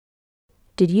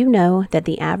Did you know that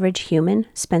the average human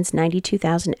spends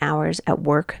 92,000 hours at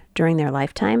work during their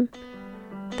lifetime?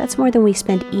 That's more than we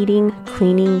spend eating,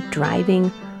 cleaning,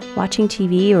 driving, watching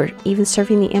TV, or even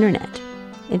surfing the internet.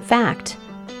 In fact,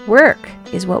 work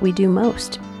is what we do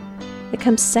most. It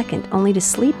comes second only to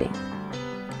sleeping.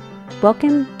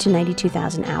 Welcome to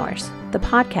 92,000 Hours, the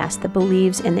podcast that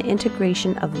believes in the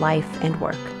integration of life and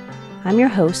work. I'm your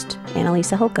host,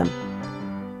 Annalisa Holcomb.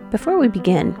 Before we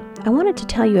begin, I wanted to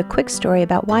tell you a quick story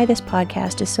about why this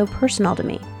podcast is so personal to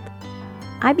me.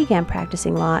 I began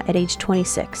practicing law at age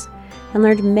 26 and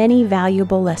learned many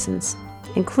valuable lessons,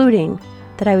 including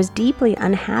that I was deeply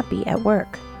unhappy at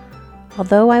work.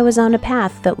 Although I was on a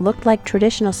path that looked like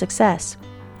traditional success,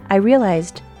 I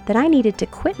realized that I needed to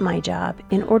quit my job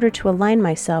in order to align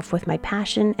myself with my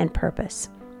passion and purpose.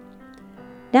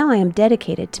 Now I am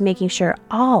dedicated to making sure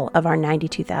all of our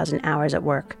 92,000 hours at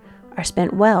work are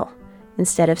spent well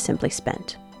instead of simply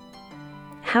spent.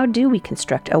 How do we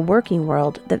construct a working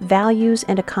world that values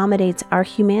and accommodates our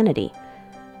humanity?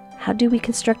 How do we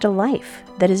construct a life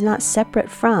that is not separate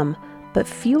from, but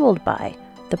fueled by,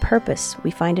 the purpose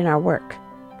we find in our work?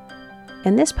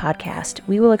 In this podcast,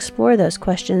 we will explore those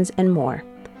questions and more.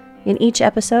 In each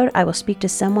episode, I will speak to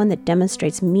someone that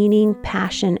demonstrates meaning,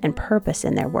 passion, and purpose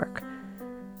in their work.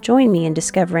 Join me in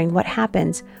discovering what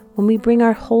happens when we bring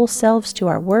our whole selves to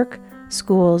our work,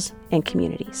 schools, and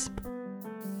communities.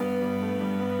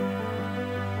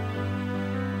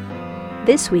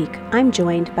 This week, I'm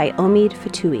joined by Omid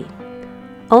Fatui.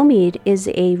 Omid is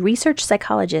a research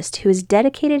psychologist who has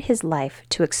dedicated his life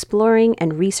to exploring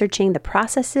and researching the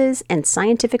processes and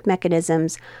scientific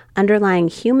mechanisms underlying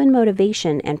human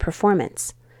motivation and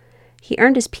performance. He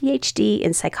earned his PhD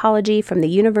in psychology from the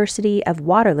University of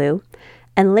Waterloo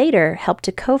and later helped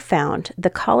to co-found the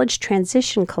College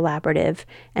Transition Collaborative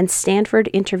and Stanford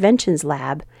Interventions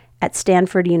Lab at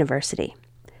Stanford University.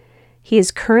 He is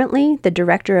currently the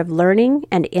Director of Learning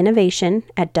and Innovation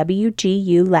at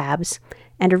WGU Labs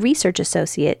and a research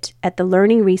associate at the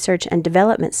Learning Research and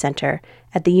Development Center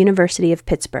at the University of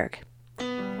Pittsburgh.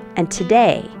 And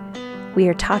today, we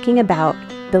are talking about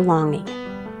belonging.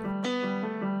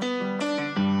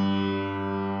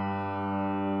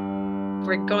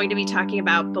 We're going to be talking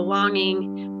about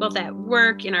belonging, both at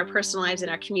work, in our personal lives, in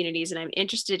our communities. And I'm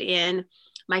interested in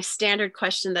my standard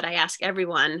question that I ask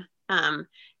everyone. And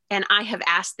I have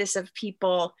asked this of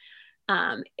people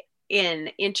in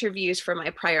interviews for my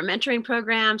prior mentoring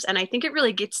programs. And I think it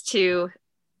really gets to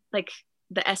like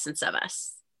the essence of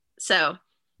us. So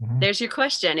There's your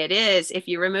question. It is, if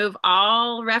you remove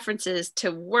all references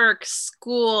to work,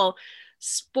 school,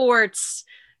 sports,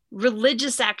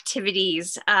 religious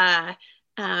activities,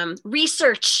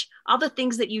 research, all the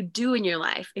things that you do in your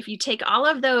life, if you take all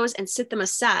of those and sit them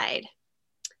aside,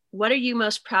 what are you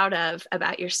most proud of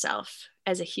about yourself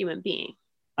as a human being?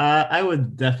 I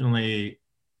would definitely,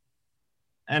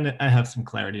 and I have some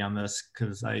clarity on this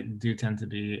because I do tend to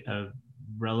be a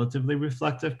relatively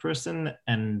reflective person,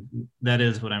 and that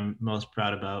is what I'm most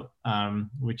proud about,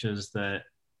 which is that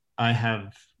I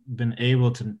have been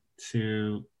able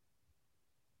to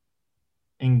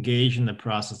engage in the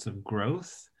process of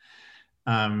growth,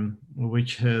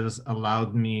 which has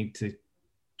allowed me to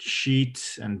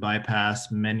cheat and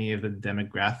bypass many of the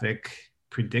demographic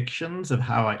predictions of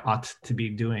how I ought to be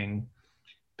doing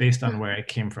based on where I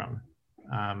came from.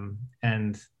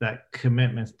 And that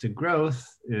commitment to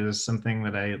growth is something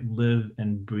that I live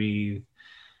and breathe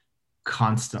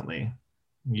constantly.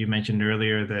 You mentioned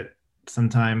earlier that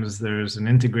sometimes there's an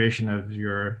integration of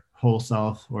your whole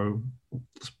self or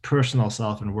personal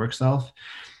self and work self.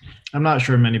 I'm not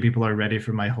sure many people are ready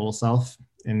for my whole self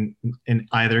in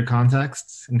either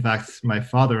context. In fact, my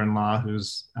father-in-law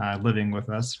who's living with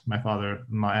us, my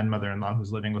father-in-law and mother-in-law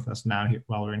who's living with us now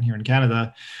while we're here in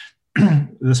Canada,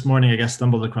 this morning, I guess,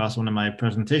 stumbled across one of my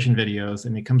presentation videos,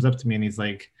 and he comes up to me and he's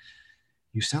like,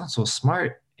 "You sound so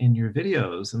smart in your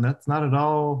videos, and that's not at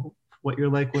all what you're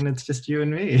like when it's just you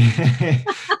and me."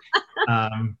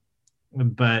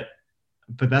 But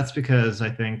that's because I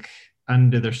think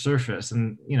under the surface,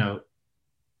 and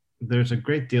there's a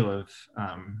great deal of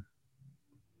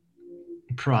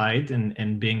pride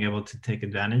in being able to take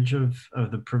advantage of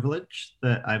the privilege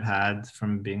that I've had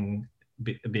from being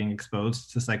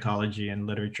exposed to psychology and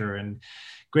literature and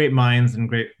great minds and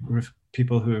great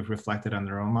people who have reflected on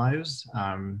their own lives.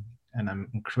 And I'm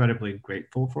incredibly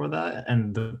grateful for that.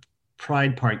 And the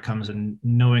pride part comes in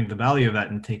knowing the value of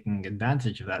that and taking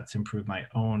advantage of that to improve my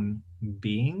own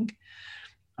being.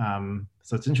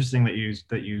 So it's interesting that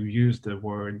you use the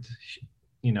word,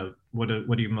 what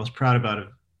are you most proud about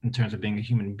in terms of being a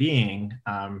human being?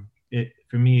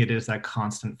 for me, it is that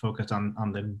constant focus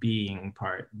on the being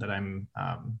part that I'm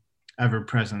ever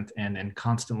present in and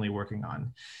constantly working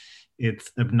on.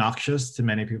 It's obnoxious to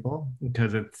many people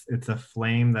because it's a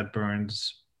flame that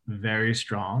burns very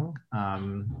strong,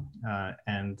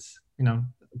 and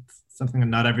it's something that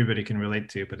not everybody can relate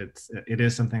to, but it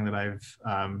is something that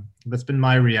that's been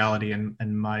my reality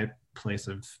and my place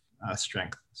of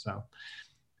strength. So,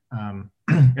 and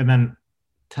then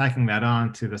tacking that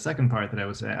on to the second part that I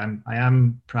would say I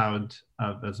am proud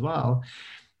of as well,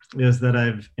 is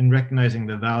that in recognizing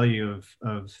the value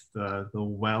of the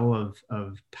well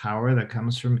of power that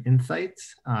comes from insight,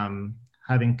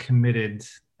 having committed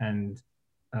and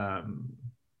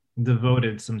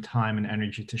devoted some time and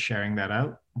energy to sharing that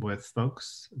out with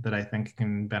folks that I think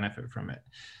can benefit from it.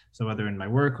 So whether in my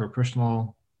work or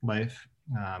personal life,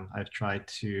 I've tried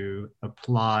to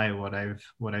apply what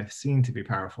I've seen to be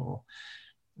powerful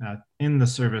in the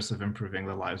service of improving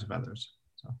the lives of others.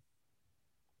 So.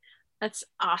 That's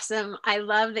awesome. I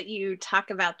love that you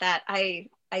talk about that. I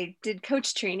did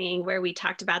coach training where we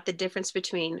talked about the difference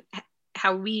between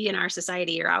how we in our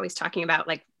society are always talking about,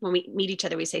 like when we meet each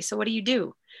other, we say, so what do you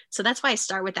do? So that's why I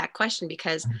start with that question,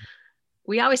 because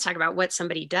we always talk about what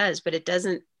somebody does, but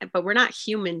we're not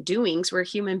human doings, we're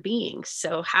human beings.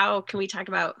 So how can we talk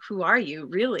about who are you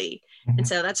really? Mm-hmm. And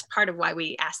so that's part of why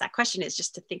we ask that question, is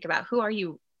just to think about who are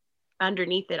you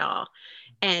underneath it all.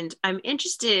 And I'm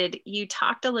interested, you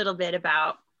talked a little bit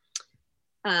about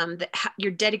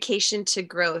your dedication to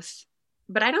growth,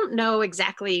 but I don't know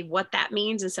exactly what that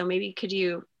means. And so maybe could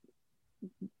you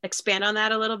expand on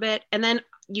that a little bit? And then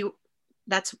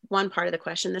that's one part of the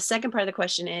question. The second part of the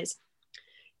question is,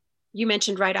 you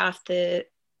mentioned right off the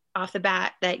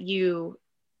bat that you're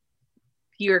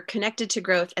connected to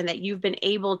growth and that you've been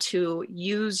able to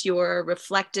use your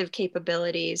reflective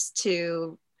capabilities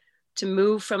to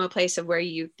move from a place of where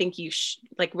you think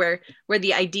where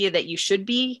the idea that you should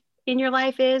be in your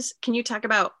life is. Can you talk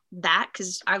about that?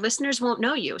 Because our listeners won't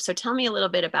know you. So tell me a little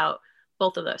bit about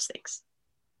both of those things.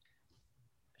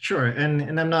 Sure.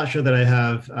 And I'm not sure that I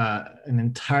have an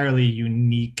entirely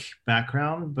unique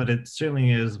background, but it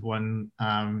certainly is one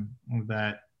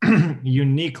that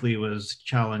uniquely was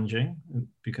challenging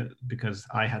because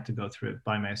I had to go through it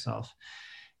by myself.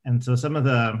 And so some of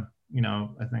the,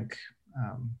 I think,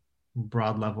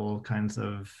 broad level kinds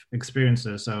of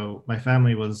experiences. So my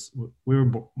family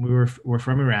we're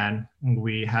from Iran.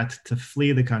 We had to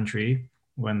flee the country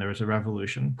when there was a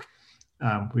revolution.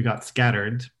 We got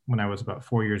scattered when I was about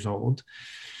 4 years old.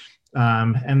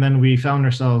 And then we found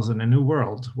ourselves in a new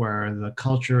world where the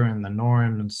culture and the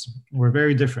norms were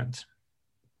very different.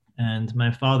 And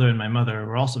my father and my mother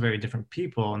were also very different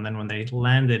people. And then when they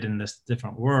landed in this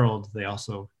different world, they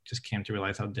also just came to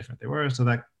realize how different they were. So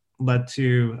that led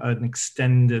to an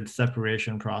extended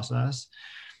separation process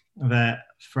that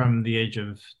from the age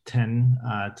of 10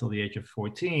 till the age of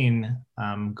 14,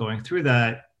 going through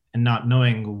that and not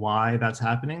knowing why that's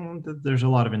happening, there's a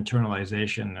lot of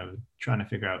internalization of trying to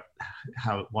figure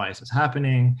out why is this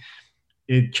happening.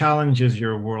 It challenges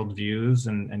your worldviews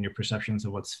and your perceptions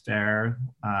of what's fair,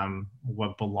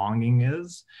 what belonging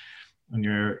is, and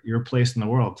your place in the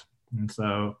world. And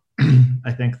so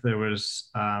I think there was,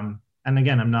 and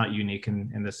again, I'm not unique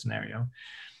in this scenario.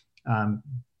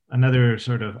 Another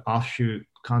sort of offshoot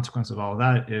consequence of all of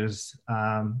that is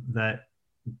that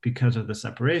because of the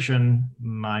separation,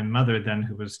 my mother then,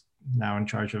 who was now in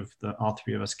charge of all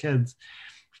three of us kids,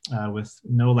 with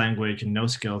no language and no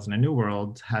skills in a new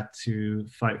world, had to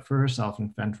fight for herself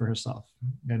and fend for herself.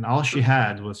 And all she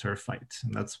had was her fight.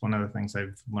 And that's one of the things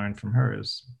I've learned from her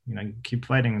is, you keep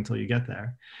fighting until you get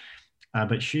there.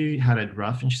 But she had it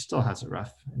rough, and she still has it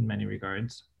rough in many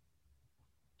regards.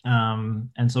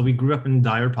 And so we grew up in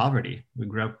dire poverty. We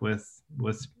grew up with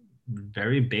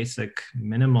very basic,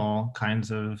 minimal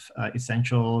kinds of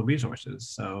essential resources.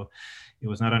 So it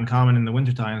was not uncommon in the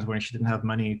winter times when she didn't have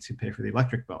money to pay for the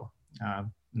electric bill.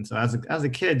 And so as a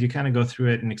kid, you kind of go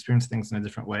through it and experience things in a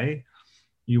different way.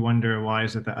 You wonder, why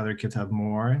is it that other kids have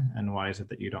more, and why is it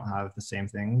that you don't have the same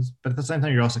things? But at the same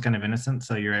time, you're also kind of innocent,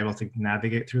 so you're able to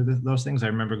navigate through those things. I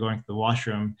remember going to the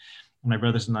washroom. My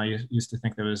brothers and I used to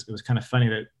think that it was kind of funny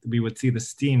that we would see the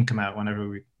steam come out whenever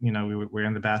we were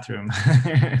in the bathroom.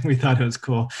 We thought it was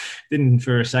cool. Didn't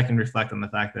for a second reflect on the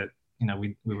fact that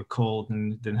we were cold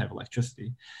and didn't have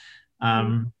electricity.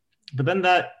 But then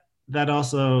that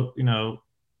also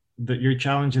that your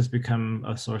challenges become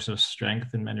a source of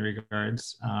strength in many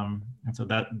regards, and so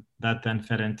that then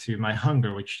fed into my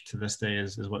hunger, which to this day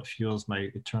is what fuels my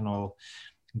eternal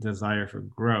desire for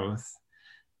growth.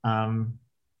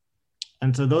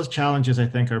 And so those challenges, I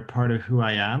think, are part of who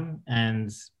I am.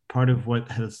 And part of what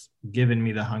has given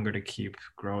me the hunger to keep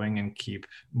growing and keep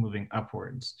moving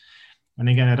upwards. And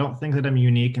again, I don't think that I'm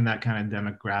unique in that kind of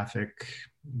demographic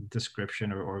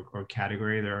description or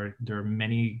category. There are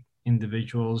many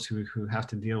individuals who have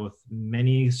to deal with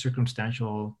many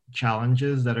circumstantial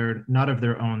challenges that are not of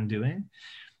their own doing,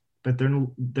 but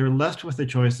they're left with the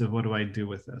choice of, what do I do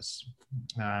with this?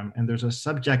 And there's a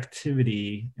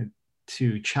subjectivity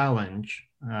to challenge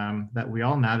that we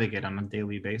all navigate on a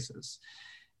daily basis.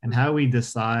 And how we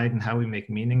decide and how we make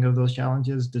meaning of those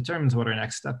challenges determines what our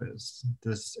next step is.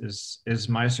 This is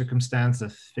my circumstance a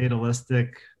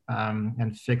fatalistic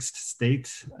and fixed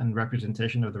state and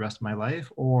representation of the rest of my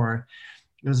life? Or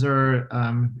is there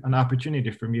an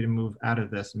opportunity for me to move out of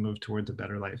this and move towards a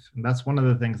better life? And that's one of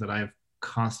the things that I've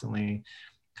constantly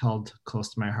held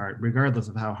close to my heart, regardless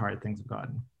of how hard things have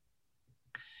gotten.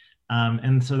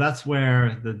 And so that's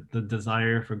where the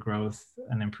desire for growth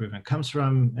and improvement comes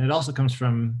from. And it also comes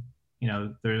from,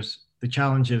 there's the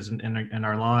challenges in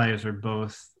our lives are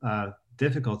both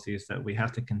difficulties that we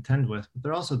have to contend with, but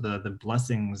they're also the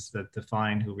blessings that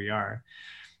define who we are.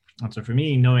 And so for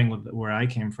me, knowing where I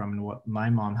came from and what my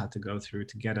mom had to go through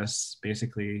to get us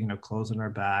basically, clothes on our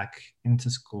back into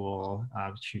school,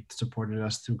 she supported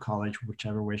us through college,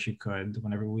 whichever way she could.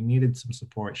 Whenever we needed some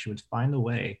support, she would find a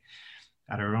way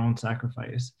at her own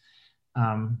sacrifice.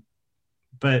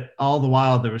 But all the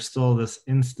while, there was still this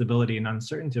instability and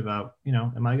uncertainty about,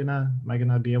 am I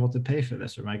gonna be able to pay for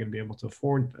this? Or am I gonna be able to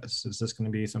afford this? Is this gonna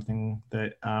be something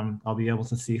that I'll be able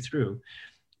to see through?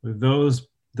 Those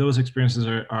experiences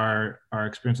are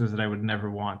experiences that I would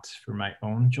never want for my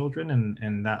own children,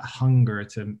 and that hunger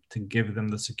to give them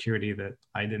the security that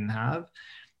I didn't have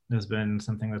has been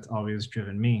something that's always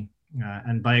driven me.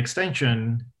 And by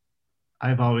extension,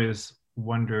 I've always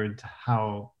wondered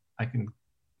how I can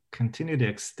continue to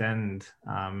extend,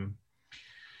 and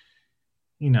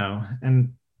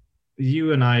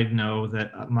you and I know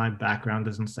that my background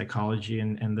is in psychology,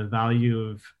 and the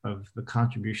value of the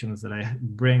contributions that I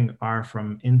bring are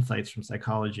from insights from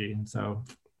psychology. And so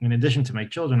in addition to my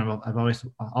children, I've always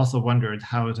also wondered,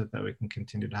 how is it that we can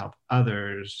continue to help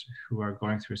others who are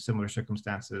going through similar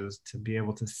circumstances to be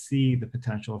able to see the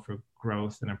potential for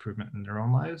growth and improvement in their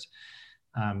own lives,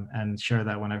 and share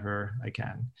that whenever I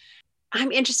can.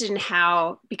 I'm interested in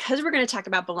how, because we're going to talk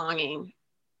about belonging,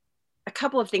 a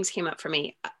couple of things came up for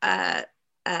me. A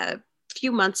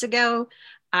few months ago,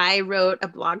 I wrote a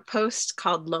blog post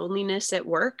called Loneliness at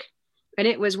Work, and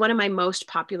it was one of my most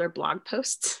popular blog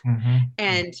posts. Mm-hmm.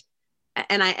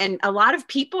 And a lot of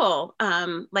people,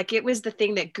 like, it was the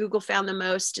thing that Google found the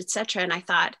most, et cetera. And I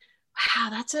thought,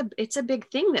 wow, it's a big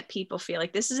thing that people feel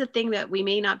like this is a thing that we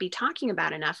may not be talking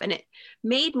about enough. And it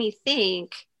made me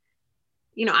think,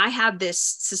 I have this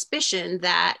suspicion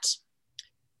that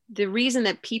the reason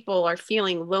that people are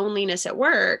feeling loneliness at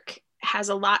work has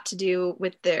a lot to do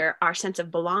with our sense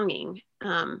of belonging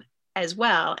as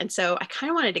well. And so I kind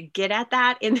of wanted to get at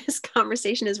that in this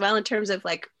conversation as well, in terms of,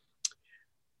 like,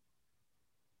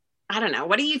 I don't know,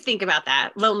 what do you think about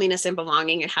that, loneliness and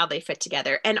belonging, and how they fit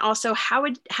together? And also, how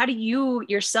do you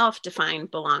yourself define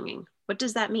belonging? What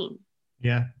does that mean?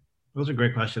 Yeah, those are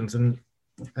great questions, and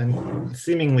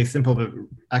seemingly simple, but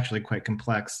actually quite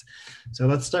complex. So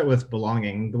let's start with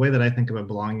belonging. The way that I think about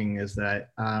belonging is that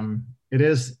it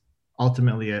is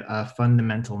ultimately a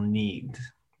fundamental need.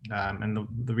 And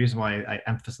the reason why I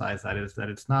emphasize that is that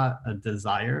it's not a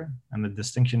desire. And the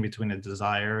distinction between a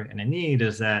desire and a need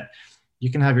is that you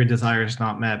can have your desires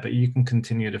not met, but you can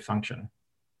continue to function,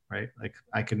 right? Like,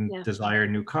 I can desire a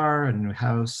new car, a new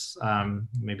house,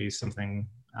 maybe something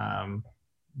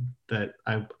that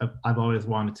I've always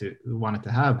wanted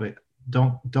to have, but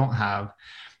don't have,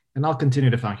 and I'll continue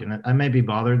to function. I may be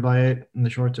bothered by it in the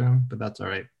short term, but that's all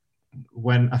right.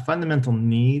 When a fundamental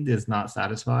need is not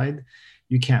satisfied,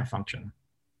 you can't function.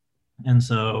 And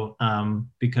so,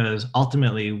 because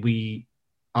ultimately we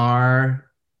are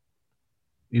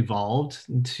evolved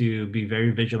to be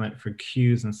very vigilant for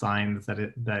cues and signs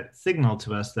that signal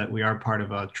to us that we are part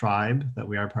of a tribe, that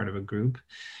we are part of a group,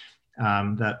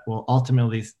 that will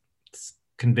ultimately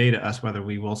convey to us whether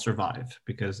we will survive.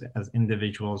 Because as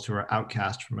individuals who are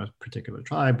outcast from a particular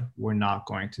tribe, we're not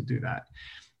going to do that.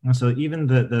 And so even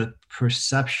the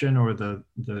perception or the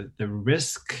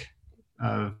risk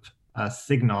of a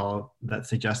signal that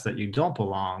suggests that you don't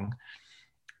belong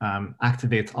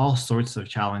activates all sorts of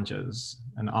challenges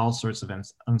and all sorts of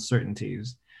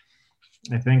uncertainties.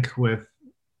 I think with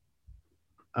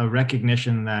a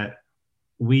recognition that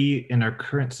we in our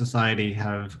current society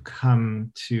have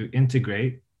come to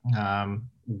integrate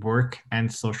work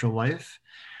and social life,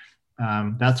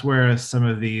 That's where some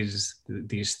of these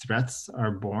threats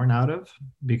are born out of,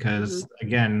 because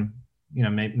again,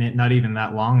 not even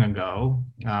that long ago,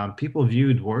 people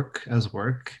viewed work as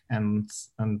work and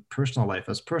personal life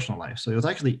as personal life. So it was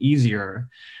actually easier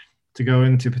to go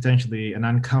into potentially an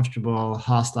uncomfortable,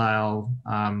 hostile,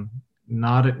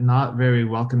 not very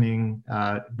welcoming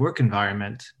work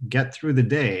environment, get through the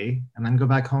day, and then go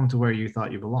back home to where you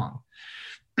thought you belonged.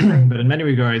 But in many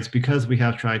regards, because we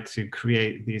have tried to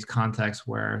create these contexts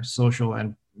where social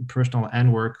and personal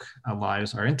and work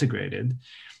lives are integrated,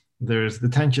 the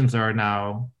tensions are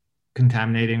now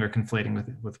contaminating or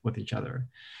conflating with each other.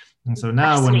 And so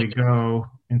now when we go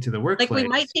into the workplace, like we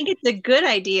might think it's a good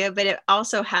idea, but it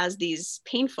also has these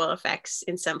painful effects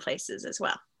in some places as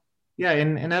well. Yeah,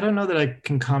 and I don't know that I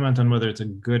can comment on whether it's a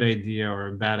good idea or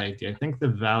a bad idea. I think the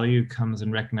value comes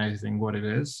in recognizing what it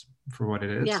is for what it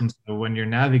is. Yeah. And so when you're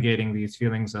navigating these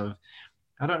feelings of,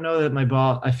 I don't know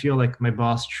that I feel like my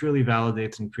boss truly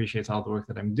validates and appreciates all the work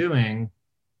that I'm doing.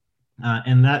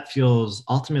 And that feels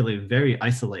ultimately very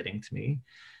isolating to me.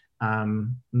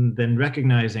 Then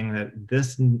recognizing that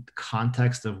this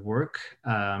context of work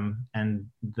and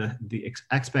the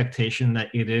expectation that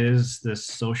it is this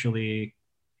socially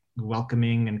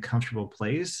welcoming and comfortable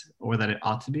place, or that it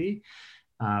ought to be,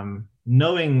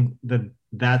 knowing that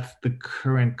that's the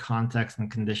current context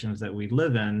and conditions that we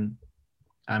live in,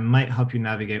 might help you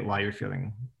navigate why you're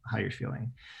feeling how you're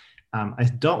feeling. I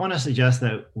don't want to suggest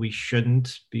that we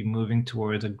shouldn't be moving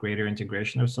towards a greater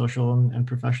integration of social and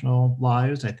professional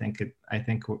lives. I think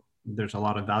there's a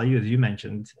lot of value, as you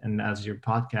mentioned, and as your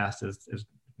podcast is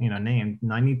named,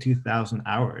 92,000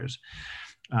 hours.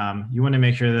 You want to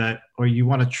make sure that, or you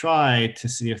want to try to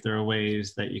see if there are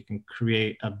ways that you can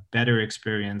create a better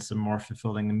experience, a more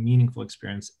fulfilling and meaningful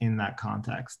experience in that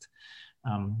context,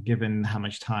 given how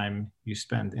much time you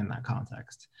spend in that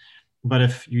context. But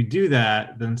if you do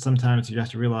that, then sometimes you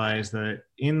have to realize that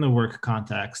in the work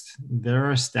context, there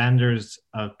are standards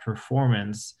of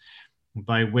performance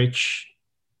by which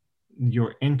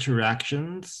your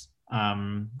interactions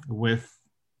with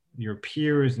your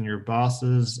peers and your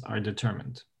bosses are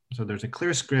determined. So there's a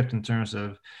clear script in terms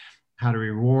of how to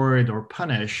reward or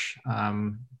punish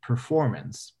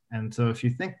performance. And so if you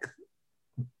think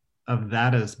of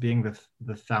that as being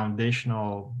the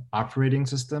foundational operating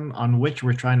system on which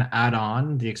we're trying to add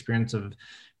on the experience of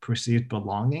perceived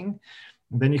belonging,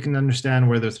 then you can understand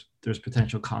where there's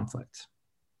potential conflict.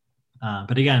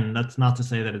 But again, that's not to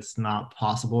say that it's not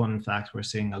possible. And in fact, we're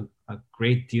seeing a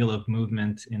great deal of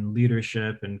movement in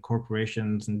leadership and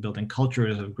corporations and building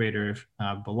cultures of greater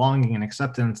belonging and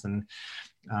acceptance, and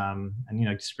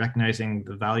just recognizing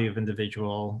the value of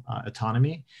individual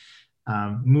autonomy.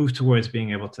 Move towards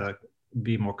being able to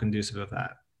be more conducive of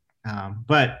that.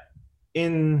 But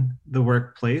in the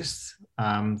workplace,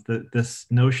 this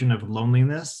notion of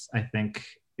loneliness, I think,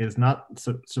 is not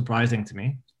surprising to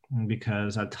me,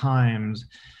 because at times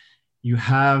you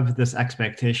have this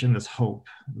expectation, this hope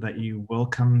that you will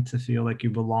come to feel like you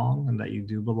belong and that you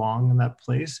do belong in that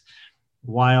place,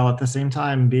 while at the same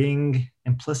time being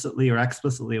implicitly or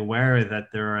explicitly aware that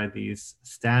there are these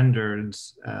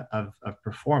standards of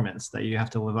performance that you have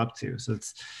to live up to. So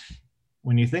it's,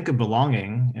 when you think of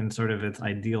belonging in sort of its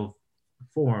ideal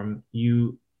form,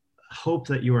 you hope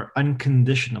that you are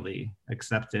unconditionally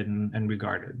accepted and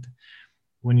regarded.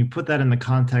 When you put that in the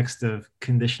context of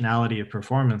conditionality of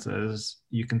performances,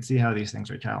 you can see how these things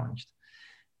are challenged.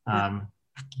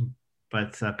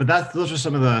 But those are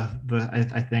some of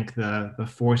I think the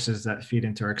forces that feed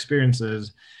into our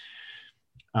experiences.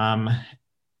 And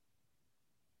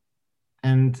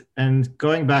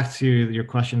going back to your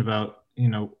question about,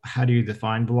 how do you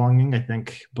define belonging? I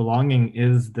think belonging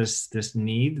is this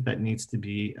need that needs to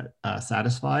be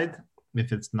satisfied.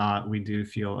 If it's not, we do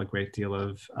feel a great deal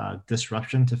of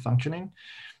disruption to functioning.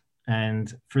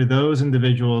 And for those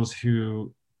individuals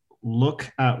who look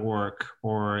at work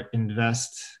or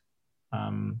invest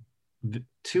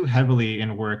too heavily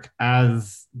in work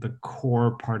as the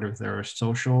core part of their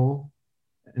social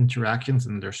interactions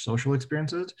and their social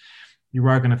experiences, you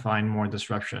are going to find more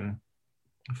disruption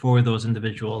for those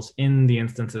individuals in the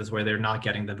instances where they're not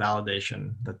getting the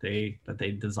validation that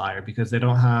they desire, because they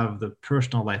don't have the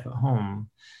personal life at home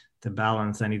to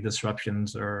balance any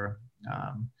disruptions or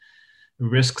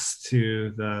risks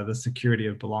to the security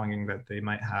of belonging that they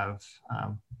might have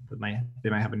they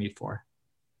might have a need for.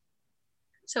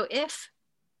 So if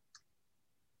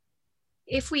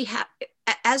we have,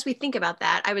 as we think about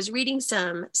that, I was reading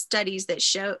some studies that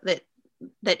show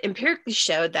that empirically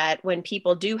showed that when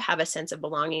people do have a sense of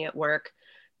belonging at work,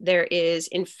 there is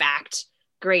in fact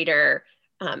greater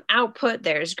output,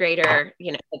 there's greater,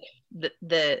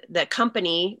 the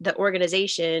company, the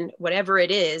organization, whatever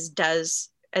it is, does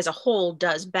as a whole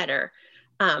does better.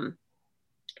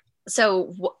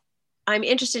 I'm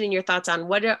interested in your thoughts on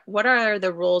what are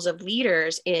the roles of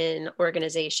leaders in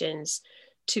organizations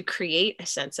to create a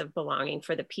sense of belonging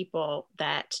for the people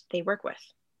that they work with.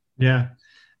 Yeah,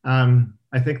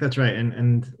 I think that's right.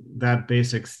 And that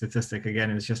basic statistic, again,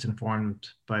 is just informed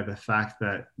by the fact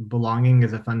that belonging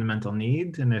is a fundamental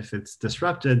need. And if it's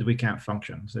disrupted, we can't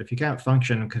function. So if you can't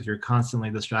function because you're constantly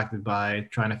distracted by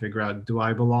trying to figure out, do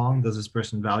I belong? Does this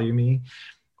person value me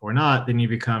or not? Then you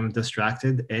become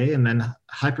distracted, and then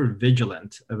hyper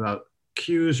vigilant about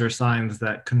cues or signs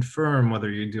that confirm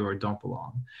whether you do or don't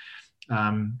belong.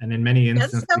 And in many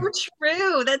instances,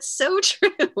 that's so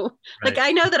true. Right. Like,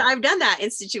 I know that I've done that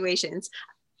in situations.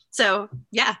 So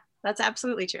yeah, that's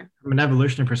absolutely true. From an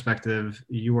evolutionary perspective,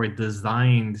 you are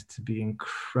designed to be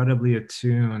incredibly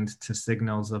attuned to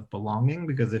signals of belonging,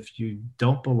 because if you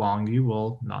don't belong, you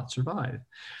will not survive.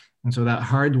 And so that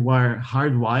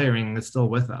hardwiring is still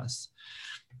with us.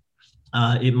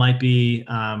 It might be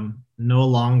no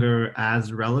longer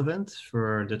as relevant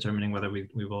for determining whether we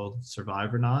will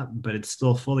survive or not, but it's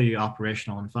still fully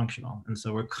operational and functional. And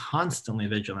so we're constantly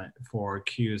vigilant for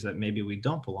cues that maybe we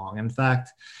don't belong. In fact,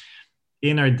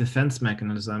 in our defense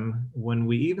mechanism, when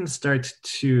we even start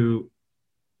to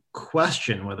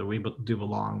question whether we do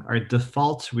belong, our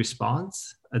default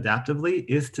response adaptively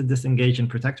is to disengage and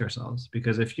protect ourselves.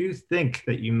 Because if you think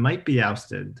that you might be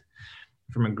ousted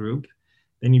from a group,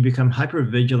 then you become hyper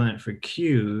vigilant for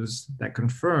cues that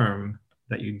confirm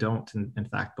that you don't in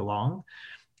fact belong.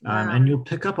 Wow. And you'll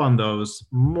pick up on those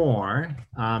more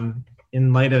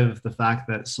in light of the fact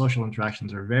that social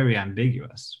interactions are very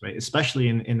ambiguous, right? Especially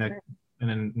in an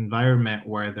environment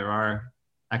where there are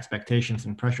expectations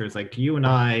and pressures. Like you and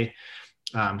I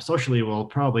socially will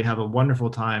probably have a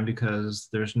wonderful time because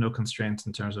there's no constraints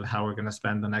in terms of how we're going to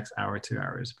spend the next hour, 2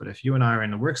 hours. But if you and I are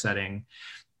in a work setting,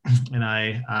 and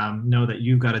I know that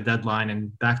you've got a deadline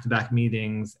and back-to-back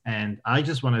meetings, and I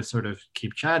just want to sort of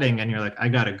keep chatting, and you're like, I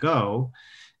gotta go,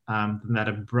 then that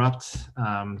abrupt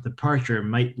departure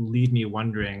might leave me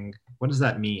wondering, what does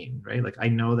that mean, right? Like, I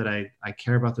know that I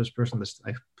care about this person,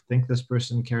 I think this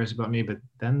person cares about me, but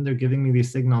then they're giving me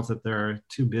these signals that they're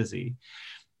too busy.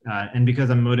 And because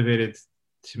I'm motivated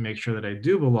to make sure that I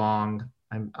do belong,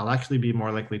 I'll actually be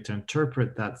more likely to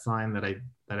interpret that sign that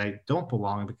I don't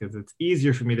belong, because it's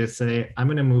easier for me to say, I'm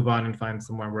going to move on and find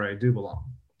somewhere where I do belong.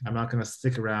 I'm not going to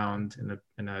stick around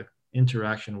in a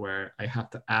interaction where I have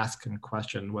to ask and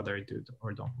question whether I do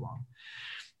or don't belong.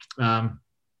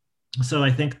 So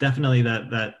I think definitely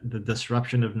that the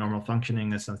disruption of normal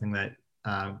functioning is something that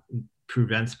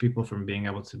prevents people from being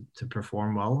able to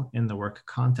perform well in the work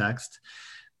context.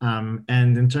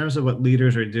 And in terms of what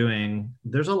leaders are doing,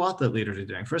 there's a lot that leaders are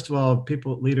doing. First of all,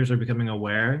 leaders are becoming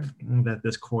aware that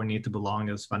this core need to belong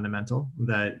is fundamental,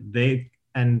 that they,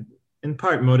 and in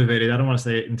part motivated, I don't want to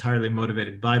say entirely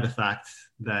motivated by the fact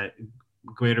that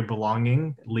greater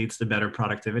belonging leads to better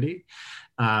productivity,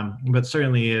 but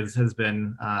certainly has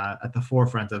been at the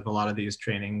forefront of a lot of these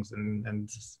trainings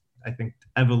and I think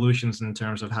evolutions in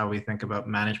terms of how we think about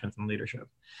management and leadership.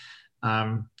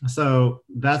 So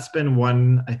that's been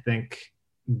one, I think,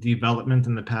 development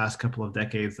in the past couple of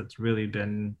decades that's really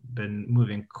been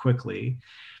moving quickly.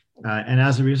 And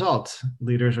as a result,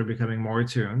 leaders are becoming more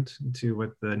attuned to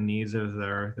what the needs of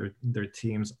their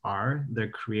teams are. They're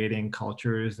creating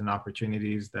cultures and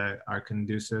opportunities that are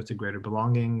conducive to greater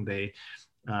belonging.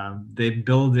 They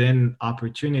build in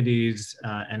opportunities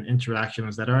and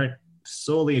interactions that aren't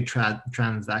solely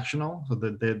transactional, so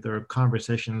that their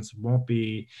conversations won't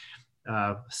be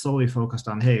solely focused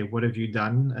on, hey, what have you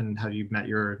done and have you met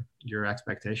your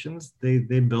expectations? They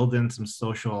build in some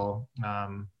social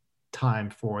time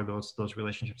for those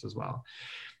relationships as well.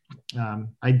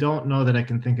 I don't know that I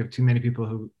can think of too many people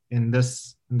who in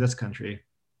this country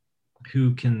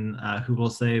who will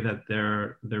say that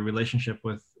their relationship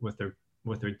with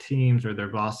their teams or their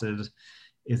bosses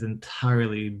is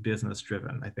entirely business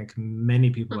driven. I think many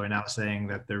people are now saying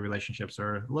that their relationships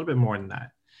are a little bit more than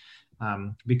that.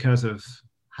 Because of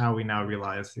how we now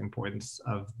realize the importance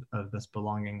of this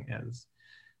belonging is.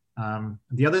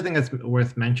 The other thing that's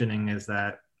worth mentioning is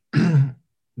that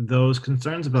those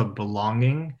concerns about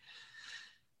belonging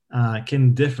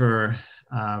can differ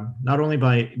not only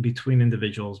between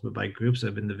individuals, but by groups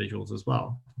of individuals as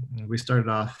well. We started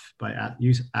off by,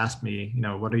 you asked me,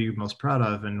 what are you most proud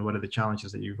of and what are the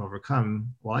challenges that you've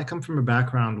overcome? Well, I come from a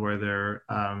background where there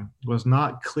was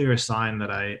not clear sign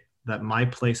that my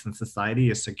place in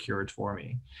society is secured for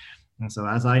me. And so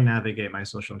as I navigate my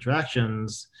social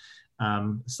interactions,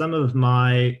 Some of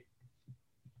my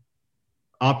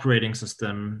operating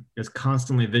system is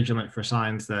constantly vigilant for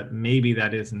signs that maybe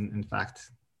that isn't in fact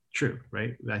true,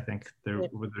 right? I think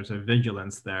there's a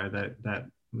vigilance there that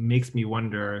makes me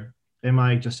wonder, am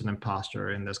I just an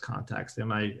imposter in this context?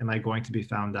 Am I going to be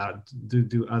found out?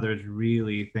 Do others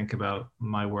really think about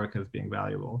my work as being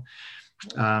valuable?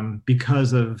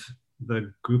 Because of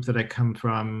the group that I come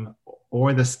from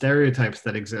or the stereotypes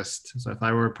that exist. So if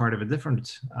I were part of a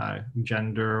different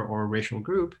gender or racial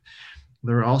group,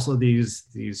 there are also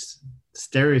these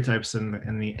stereotypes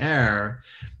in the air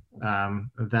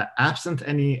that, absent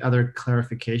any other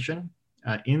clarification,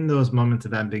 in those moments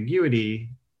of ambiguity,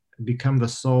 become the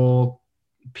sole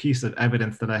piece of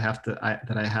evidence that I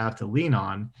have to lean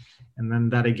on, and then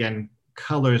that again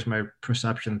colors my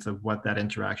perceptions of what that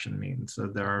interaction means. So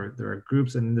there are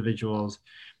groups and individuals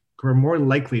who are more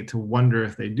likely to wonder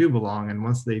if they do belong, and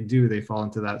once they do, they fall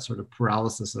into that sort of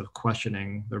paralysis of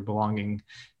questioning their belonging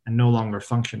and no longer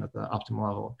function at the optimal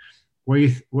level.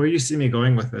 Where you see me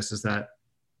going with this is that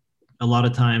a lot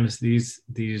of times this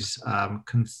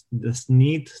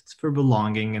need for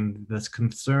belonging and this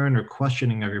concern or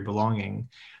questioning of your belonging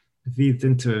feeds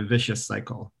into a vicious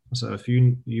cycle. So if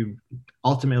you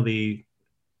ultimately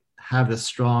have this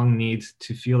strong need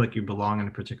to feel like you belong in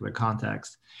a particular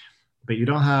context, but you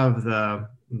don't have the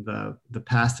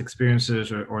past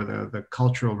experiences or the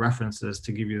cultural references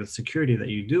to give you the security that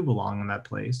you do belong in that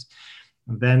place,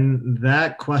 then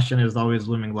that question is always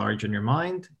looming large in your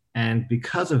mind. And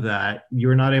because of that,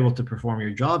 you're not able to perform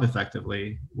your job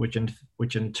effectively, which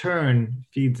in turn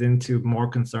feeds into more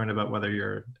concern about whether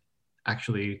you're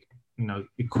actually,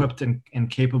 equipped and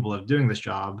capable of doing this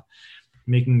job,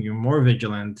 making you more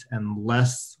vigilant and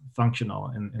less functional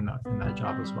in that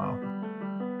job as well.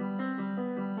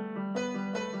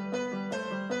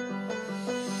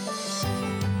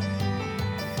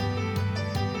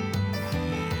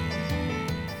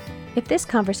 If this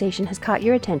conversation has caught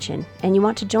your attention and you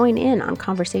want to join in on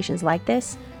conversations like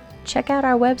this, check out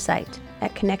our website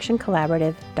at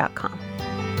connectioncollaborative.com.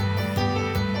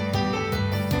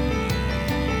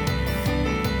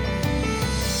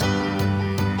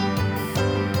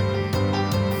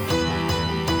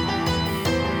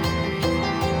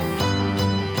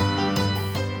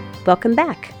 Welcome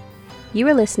back. You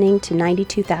are listening to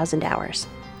 92,000 Hours.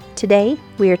 Today,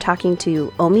 we are talking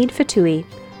to Omid Fatui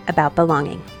about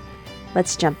belonging.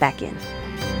 Let's jump back in.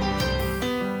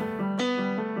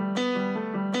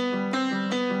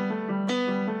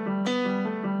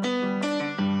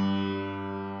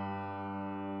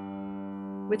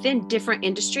 Within different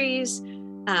industries,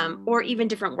 or even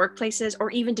different workplaces,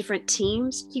 or even different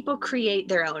teams, people create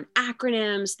their own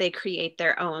acronyms, they create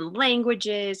their own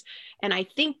languages. And I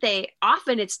think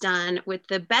it's done with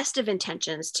the best of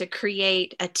intentions to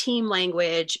create a team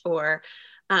language or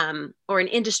an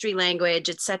industry language,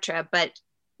 etc.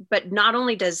 But not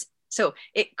only so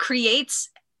it creates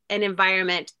an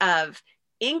environment of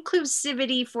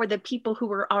inclusivity for the people who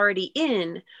are already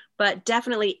in, but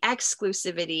definitely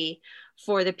exclusivity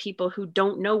for the people who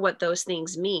don't know what those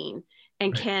things mean,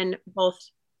 and right.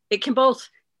 It can both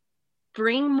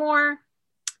bring more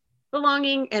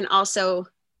belonging and also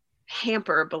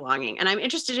hamper belonging. And I'm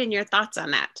interested in your thoughts on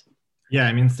that. Yeah,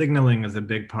 I mean, signaling is a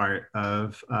big part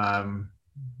of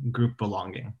group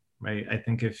belonging, right? I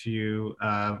think if you,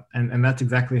 and that's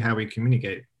exactly how we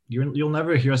communicate. You'll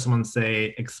never hear someone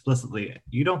say explicitly,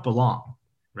 you don't belong,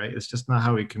 right? It's just not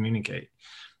how we communicate.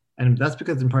 And that's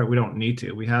because in part we don't need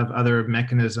to. We have other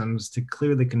mechanisms to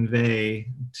clearly convey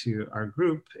to our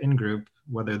group, in-group,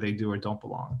 whether they do or don't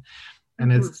belong.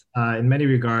 And it's in many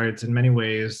regards, in many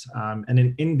ways, and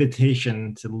an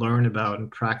invitation to learn about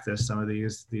and practice some of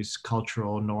these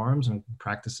cultural norms and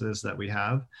practices that we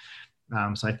have.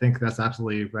 So I think that's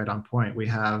absolutely right on point. We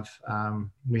have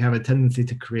a tendency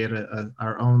to create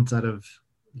our own set of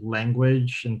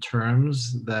language and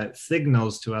terms that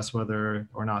signals to us whether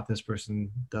or not this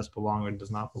person does belong or does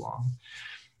not belong.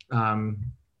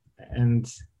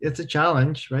 And it's a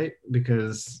challenge, right?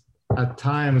 Because at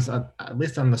times, at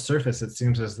least on the surface, it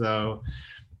seems as though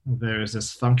there's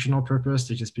this functional purpose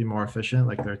to just be more efficient,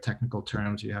 like there are technical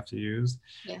terms you have to use.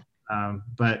 Yeah.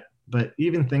 But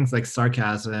even things like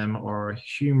sarcasm or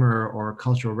humor or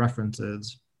cultural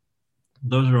references,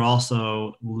 those are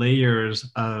also layers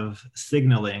of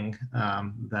signaling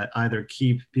that either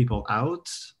keep people out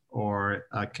or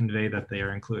convey that they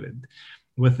are included.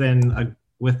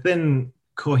 Within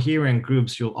coherent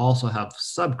groups, you'll also have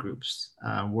subgroups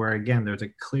where, again, there's a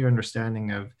clear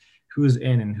understanding of who's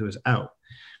in and who's out.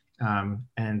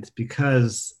 And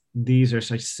because these are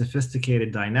such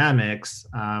sophisticated dynamics,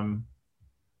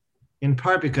 in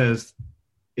part because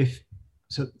if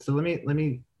so let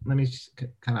me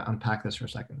kind of unpack this for a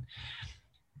second.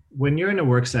 When you're in a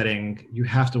work setting, you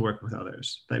have to work with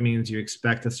others. That means you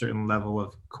expect a certain level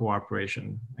of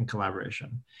cooperation and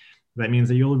collaboration. That means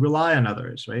that you'll rely on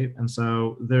others, right? And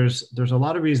so there's a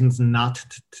lot of reasons not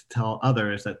to tell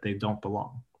others that they don't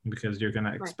belong, because you're going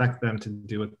to expect them to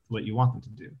do what you want them to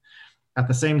do. At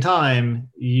the same time,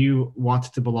 you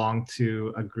want to belong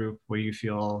to a group where you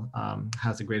feel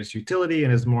has the greatest utility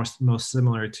and is most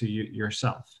similar to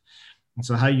yourself. And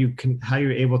so how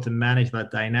you're able to manage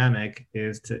that dynamic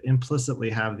is to implicitly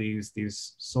have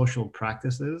these social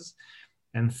practices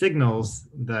and signals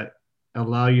that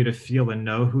allow you to feel and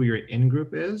know who your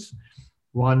in-group is,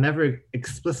 while never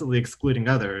explicitly excluding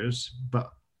others,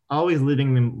 but always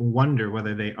leaving them wonder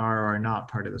whether they are or are not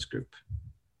part of this group.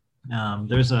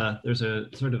 There's a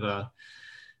sort of a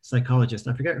psychologist,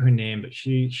 I forget her name, but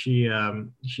she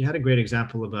had a great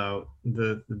example about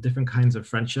the different kinds of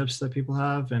friendships that people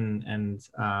have and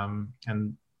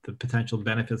the potential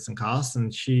benefits and costs.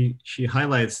 And she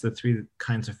highlights the three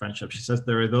kinds of friendships. She says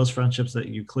there are those friendships that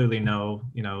you clearly know,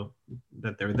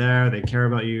 that they're there, they care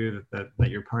about you, that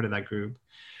you're part of that group.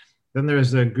 Then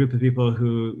there's a group of people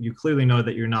who you clearly know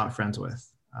that you're not friends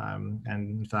with, and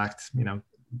in fact,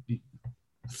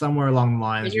 somewhere along the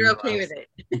lines, and you're okay with it.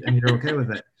 And you're okay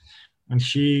with it. And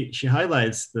she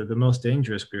highlights the most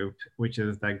dangerous group, which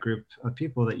is that group of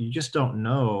people that you just don't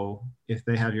know if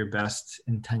they have your best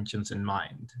intentions in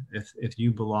mind, if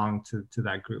you belong to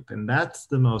that group. And that's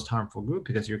the most harmful group,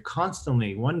 because you're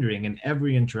constantly wondering in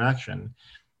every interaction,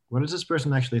 what does this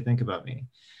person actually think about me?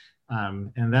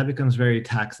 And that becomes very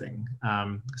taxing.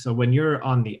 So when you're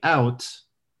on the out,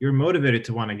 you're motivated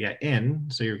to want to get in.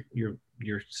 So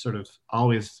you're sort of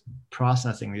always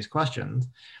processing these questions.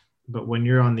 But when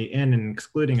you're on the in and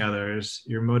excluding others,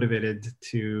 you're motivated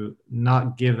to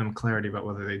not give them clarity about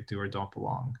whether they do or don't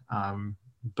belong.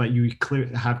 But you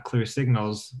have clear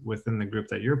signals within the group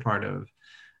that you're part of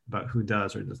about who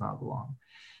does or does not belong.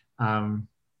 And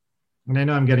I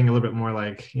know I'm getting a little bit more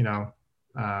like,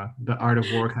 the art of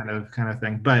war kind of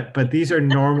thing. But these are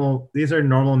normal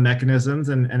mechanisms,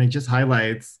 and it just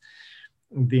highlights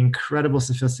the incredible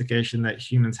sophistication that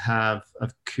humans have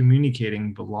of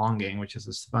communicating belonging, which is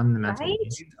this fundamental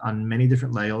need on many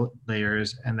different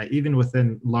layers, and that even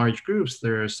within large groups,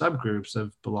 there are subgroups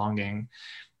of belonging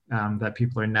that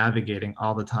people are navigating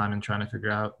all the time and trying to figure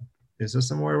out, is this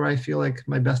somewhere where I feel like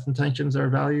my best intentions are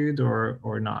valued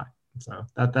or not? So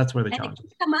that's where the challenge is.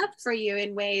 It can come up for you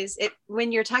in ways.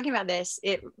 When you're talking about this,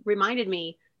 it reminded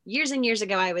me years and years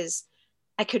ago.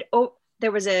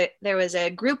 There was a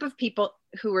group of people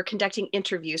who were conducting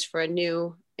interviews for a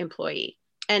new employee,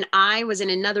 and I was in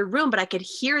another room, but I could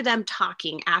hear them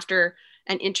talking after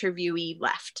an interviewee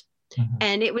left. Mm-hmm.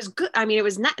 And it was good. I mean, it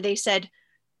was not. They said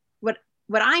what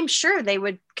I'm sure they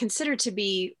would consider to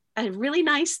be a really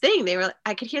nice thing.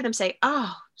 I could hear them say,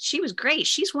 "Oh, she was great.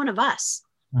 She's one of us."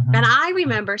 Mm-hmm. And I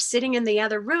remember sitting in the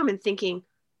other room and thinking,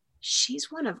 "She's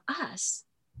one of us.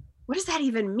 What does that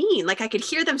even mean?" Like I could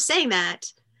hear them saying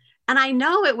that. And I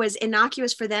know it was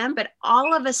innocuous for them, but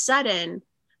all of a sudden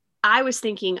I was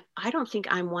thinking, I don't think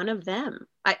I'm one of them.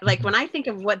 Mm-hmm. When I think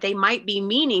of what they might be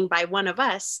meaning by one of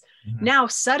us, mm-hmm. now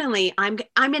suddenly I'm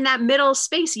in that middle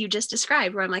space you just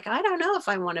described, where I'm like, I don't know if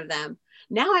I'm one of them.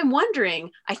 Now I'm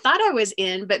wondering, I thought I was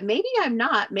in, but maybe I'm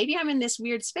not. Maybe I'm in this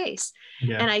weird space.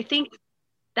 Yeah. And I think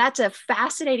that's a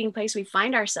fascinating place we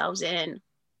find ourselves in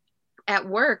at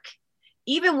work,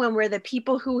 even when we're the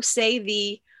people who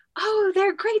say oh,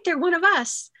 they're great, they're one of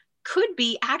us, could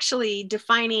be actually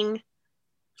defining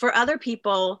for other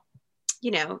people,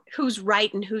 who's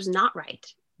right and who's not right.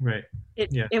 Right.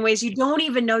 In ways you don't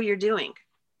even know you're doing.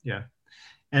 Yeah.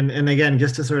 And again,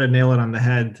 just to sort of nail it on the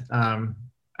head,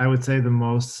 I would say the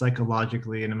most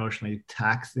psychologically and emotionally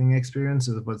taxing experience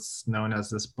is what's known as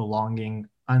this belonging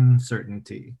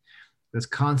uncertainty. This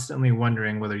constantly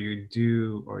wondering whether you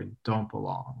do or don't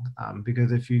belong.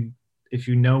 Because if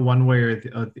you know one way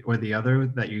or the other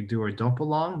that you do or don't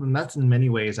belong, then that's in many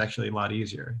ways actually a lot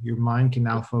easier. Your mind can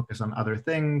now focus on other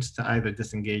things to either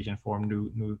disengage and form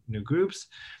new groups,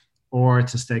 or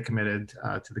to stay committed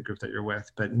to the group that you're with.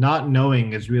 But not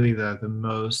knowing is really the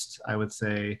most, I would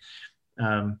say,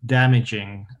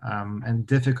 damaging and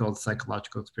difficult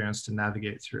psychological experience to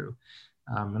navigate through.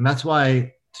 And that's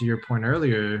why, to your point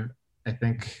earlier, I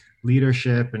think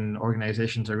leadership and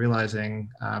organizations are realizing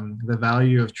the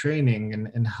value of training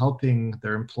and helping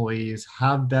their employees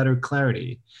have better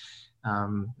clarity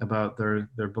about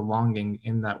their belonging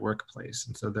in that workplace.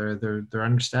 And so they're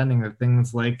understanding that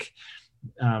things like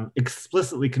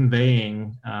explicitly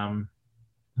conveying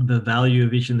the value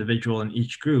of each individual in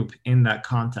each group in that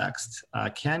context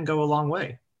can go a long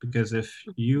way. Because if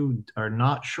you are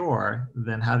not sure,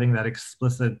 then having that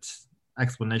explicit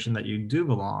explanation that you do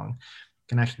belong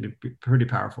can actually be pretty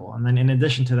powerful. And then in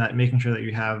addition to that, making sure that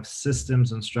you have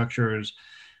systems and structures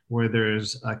where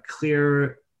there's a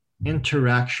clear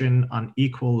interaction on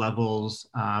equal levels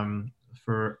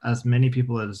for as many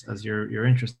people as you're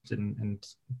interested in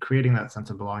creating that sense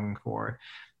of belonging for,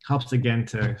 helps again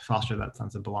to foster that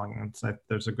sense of belonging. And so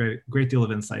there's a great deal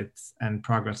of insights and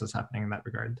progress that's happening in that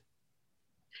regard.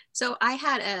 So I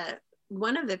had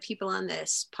one of the people on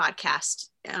this podcast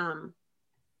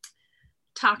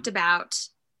talked about,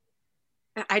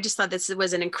 I just thought this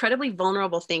was an incredibly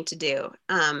vulnerable thing to do,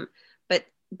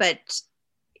 but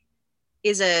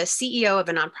is a CEO of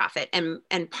a nonprofit,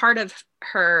 and part of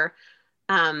her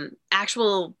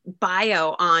actual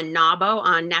bio on NAWBO,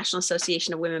 on National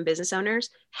Association of Women Business Owners,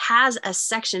 has a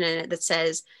section in it that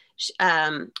says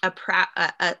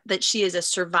that she is a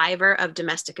survivor of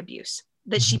domestic abuse,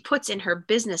 that she puts in her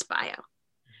business bio.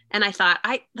 And I thought,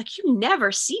 you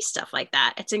never see stuff like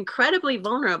that. It's incredibly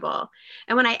vulnerable.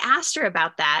 And when I asked her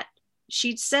about that,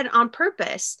 she said on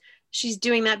purpose, she's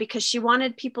doing that because she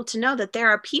wanted people to know that there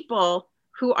are people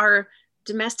who are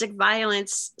domestic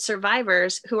violence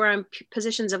survivors who are in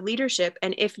positions of leadership.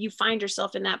 And if you find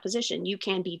yourself in that position, you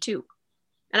can be too.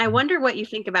 And I wonder what you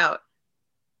think about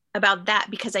that,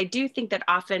 because I do think that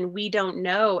often we don't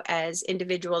know as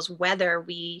individuals whether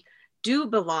we do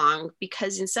belong,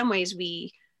 because in some ways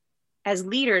we, as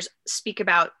leaders, speak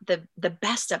about the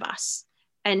best of us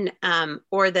and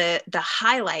or the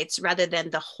highlights rather than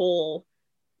the whole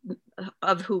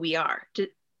of who we are.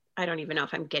 I don't even know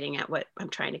if I'm getting at what I'm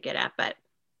trying to get at, but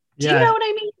do you know what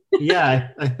I mean? Yeah,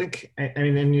 I think, I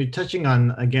mean, and you're touching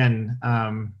on, again,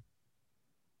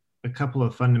 a couple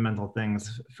of fundamental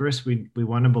things. First, we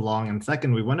want to belong, and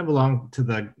second, we want to belong to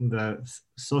the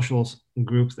social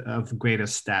groups of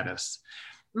greatest status.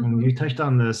 Mm-hmm. And you touched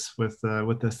on this with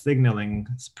the signaling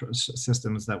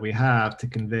systems that we have to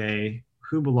convey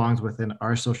who belongs within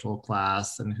our social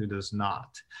class and who does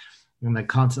not. And that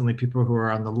constantly people who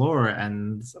are on the lower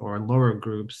ends or lower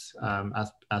groups,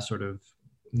 as sort of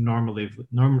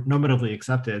normatively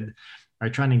accepted, are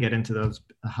trying to get into those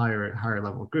higher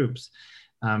level groups.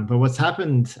 But what's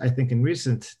happened, I think, in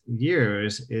recent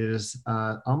years is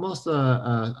almost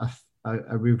a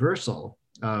reversal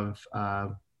of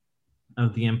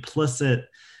the implicit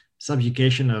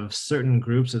subjugation of certain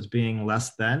groups as being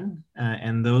less than,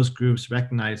 and those groups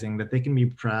recognizing that they can be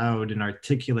proud and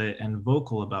articulate and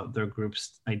vocal about their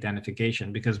group's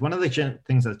identification. Because one of the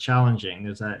things that's challenging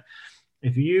is that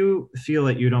if you feel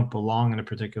that you don't belong in a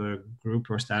particular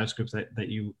group or status groups that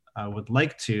you would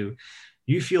like to,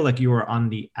 you feel like you are on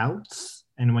the outs.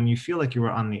 And when you feel like you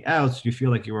are on the outs, you feel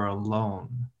like you are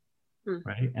alone.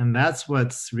 Right. And that's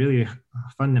what's really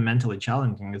fundamentally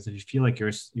challenging, is if you feel like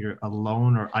you're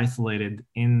alone or isolated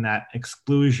in that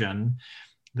exclusion,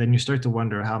 then you start to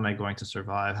wonder, how am I going to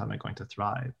survive? How am I going to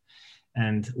thrive?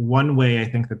 And one way I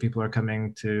think that people are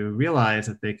coming to realize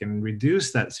that they can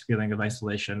reduce that feeling of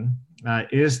isolation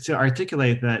is to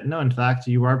articulate that, no, in fact,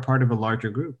 you are part of a larger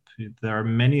group. There are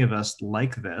many of us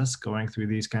like this, going through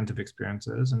these kinds of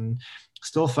experiences and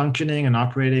still functioning and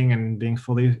operating and being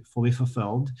fully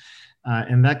fulfilled.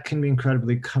 And that can be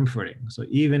incredibly comforting. So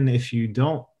even if you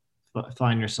don't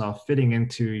find yourself fitting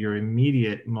into your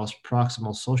immediate, most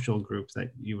proximal social group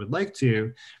that you would like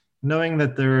to, knowing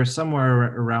that there are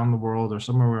somewhere around the world or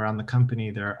somewhere around the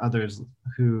company, there are others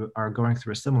who are going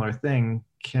through a similar thing,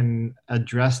 can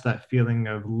address that feeling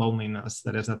of loneliness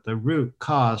that is at the root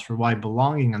cause for why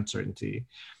belonging uncertainty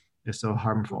is so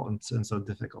harmful and so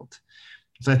difficult.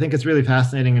 So I think it's really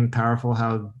fascinating and powerful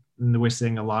how we're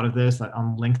seeing a lot of this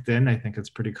on LinkedIn. I think it's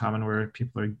pretty common where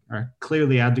people are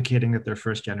clearly advocating that they're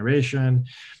first generation.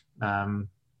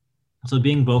 So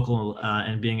being vocal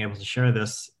and being able to share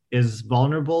this is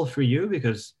vulnerable for you,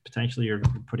 because potentially you're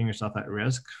putting yourself at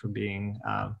risk for being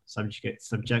subject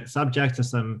to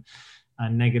some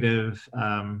negative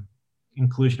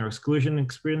inclusion or exclusion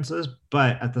experiences.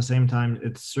 But at the same time,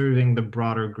 it's serving the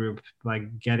broader group by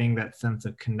getting that sense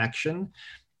of connection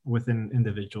within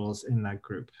individuals in that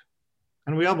group.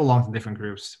 And we all belong to different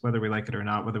groups, whether we like it or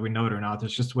not, whether we know it or not.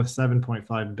 It's just with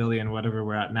 7.5 billion, whatever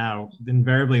we're at now,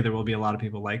 invariably there will be a lot of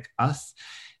people like us.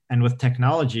 And with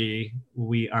technology,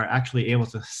 we are actually able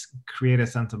to create a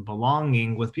sense of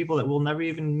belonging with people that we'll never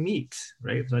even meet,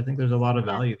 right? So I think there's a lot of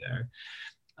value there.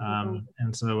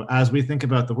 And so as we think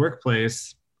about the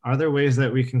workplace, are there ways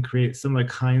that we can create similar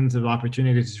kinds of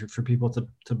opportunities for people to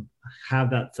have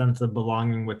that sense of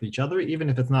belonging with each other, even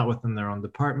if it's not within their own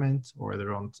department or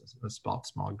their own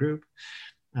small group?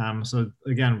 So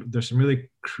again, there's some really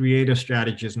creative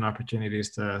strategies and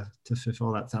opportunities to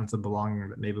fulfill that sense of belonging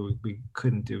that maybe we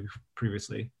couldn't do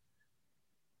previously.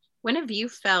 When have you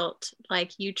felt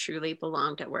like you truly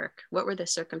belonged at work? What were the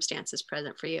circumstances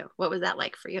present for you? What was that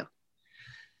like for you?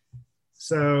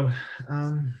 So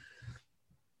I'm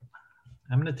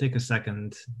going to take a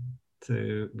second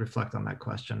to reflect on that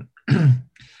question.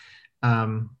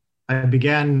 I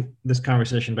began this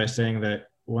conversation by saying that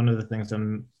one of the things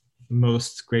I'm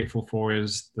most grateful for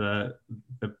is the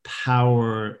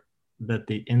power that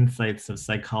the insights of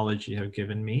psychology have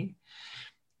given me.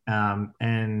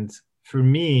 And for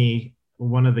me,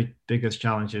 one of the biggest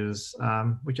challenges,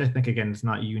 which I think, again, is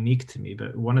not unique to me,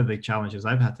 but one of the challenges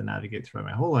I've had to navigate throughout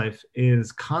my whole life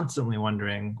is constantly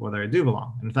wondering whether I do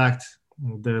belong. In fact,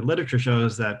 the literature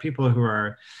shows that people who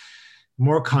are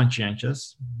more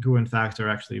conscientious, who in fact are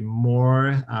actually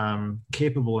more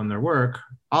capable in their work,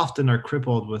 often are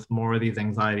crippled with more of these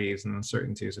anxieties and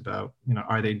uncertainties about,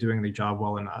 are they doing the job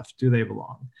well enough? Do they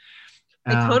belong?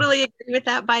 I totally agree with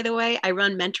that. By the way, I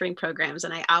run mentoring programs,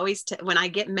 and I always, when I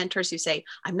get mentors who say,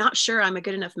 I'm not sure I'm a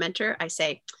good enough mentor, I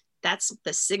say, that's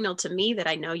the signal to me that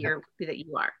I know that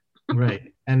you are.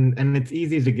 Right. And it's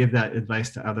easy to give that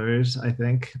advice to others, I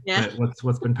think. Yeah. But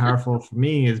what's been powerful for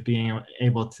me is being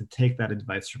able to take that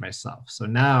advice for myself. So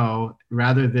now,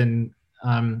 rather than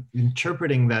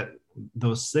interpreting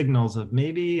those signals of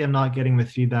maybe I'm not getting the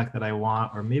feedback that I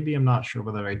want, or maybe I'm not sure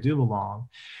whether I do belong,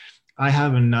 I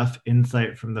have enough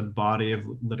insight from the body of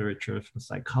literature, from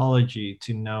psychology,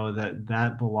 to know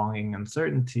that belonging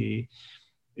uncertainty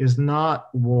is not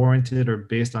warranted or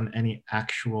based on any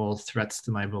actual threats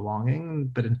to my belonging,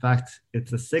 but in fact,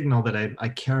 it's a signal that I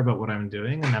care about what I'm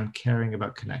doing and I'm caring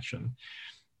about connection.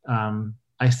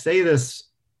 I say this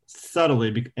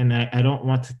subtly, and I don't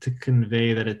want to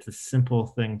convey that it's a simple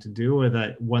thing to do, or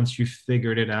that once you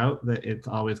figured it out, that it's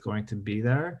always going to be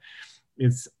there.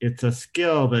 It's a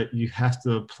skill that you have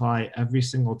to apply every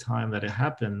single time that it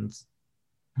happens,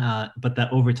 but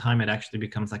that over time it actually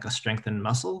becomes like a strengthened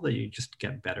muscle that you just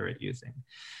get better at using.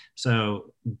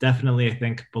 So definitely, I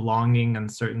think belonging,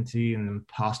 uncertainty, and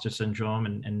imposter syndrome,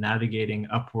 and navigating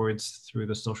upwards through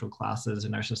the social classes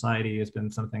in our society has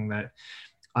been something that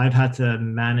I've had to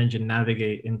manage and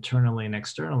navigate internally and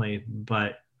externally,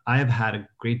 but I have had a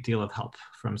great deal of help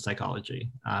from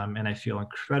psychology, and I feel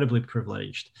incredibly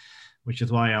privileged, which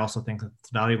is why I also think it's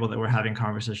valuable that we're having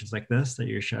conversations like this, that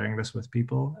you're sharing this with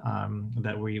people,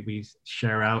 that we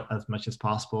share out as much as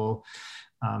possible.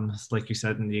 Like you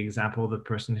said in the example, the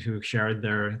person who shared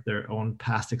their own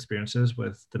past experiences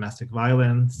with domestic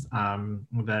violence,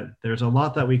 that there's a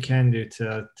lot that we can do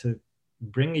to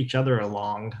bring each other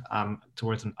along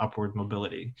towards an upward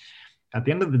mobility. At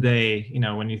the end of the day,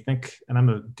 when you think, and I'm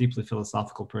a deeply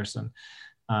philosophical person,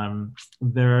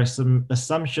 there are some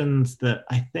assumptions that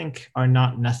I think are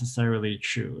not necessarily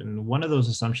true. And one of those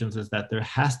assumptions is that there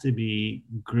has to be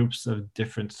groups of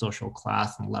different social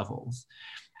class and levels.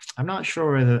 I'm not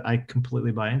sure that I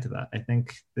completely buy into that. I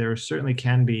think there certainly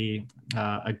can be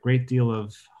a great deal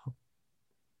of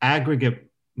aggregate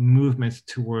movement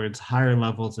towards higher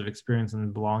levels of experience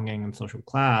and belonging and social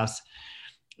class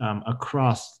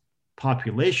across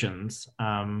populations,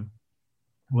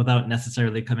 without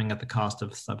necessarily coming at the cost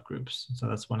of subgroups. So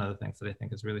that's one of the things that I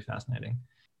think is really fascinating.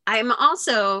 I'm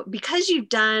also, because you've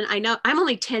done, I know I'm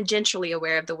only tangentially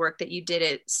aware of the work that you did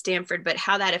at Stanford, but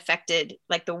how that affected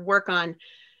like the work on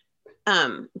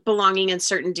belonging and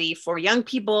certainty for young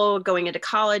people going into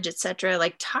college, et cetera.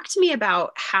 Like, talk to me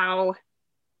about how,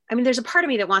 there's a part of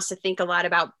me that wants to think a lot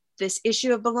about this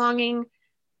issue of belonging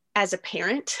as a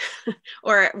parent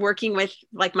or working with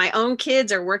like my own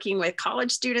kids, or working with college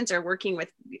students, or working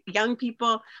with young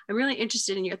people. I'm really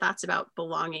interested in your thoughts about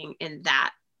belonging in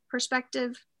that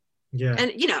perspective. Yeah.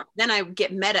 And, then I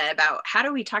get meta about how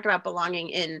do we talk about belonging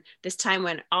in this time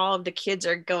when all of the kids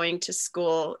are going to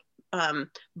school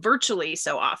virtually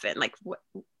so often? Like,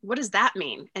 what does that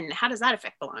mean? And how does that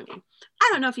affect belonging? I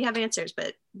don't know if you have answers,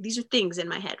 but these are things in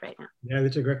my head right now. Yeah,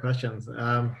 these are great questions.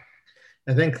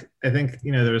 I think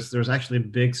there's actually a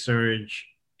big surge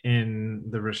in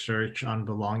the research on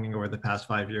belonging over the past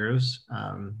 5 years,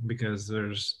 because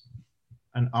there's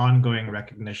an ongoing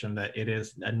recognition that it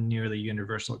is a nearly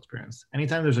universal experience.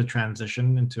 Anytime there's a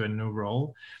transition into a new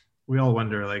role, we all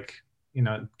wonder, like,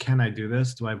 can I do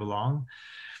this? Do I belong?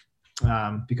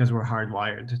 Because we're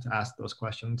hardwired to ask those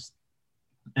questions.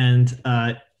 And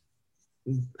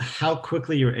how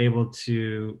quickly you're able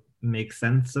to make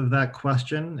sense of that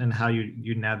question and how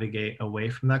you navigate away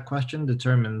from that question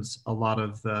determines a lot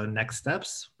of the next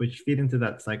steps, which feed into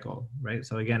that cycle, right?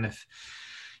 So again,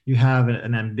 you have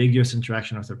an ambiguous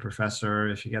interaction with a professor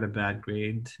if you get a bad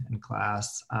grade in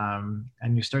class,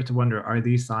 and you start to wonder, are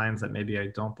these signs that maybe I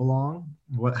don't belong?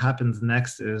 What happens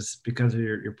next is, because of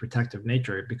your protective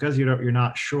nature, because you're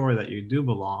not sure that you do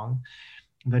belong,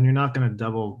 then you're not going to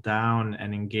double down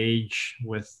and engage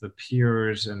with the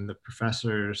peers and the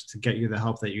professors to get you the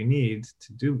help that you need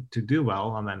to do well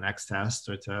on that next test,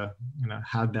 or to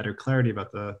have better clarity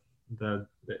about the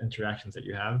interactions that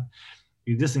you have.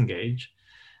 You disengage.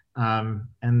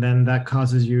 And then that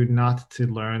causes you not to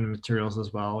learn materials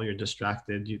as well. You're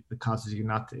distracted. It causes you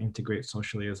not to integrate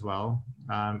socially as well.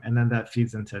 And then that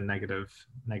feeds into a negative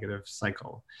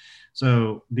cycle.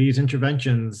 So these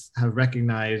interventions have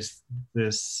recognized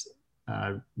this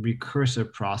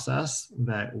recursive process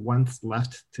that, once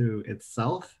left to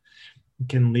itself,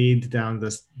 can lead down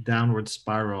this downward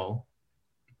spiral.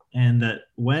 And that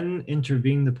when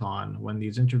intervened upon, when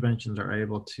these interventions are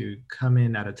able to come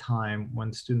in at a time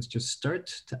when students just start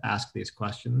to ask these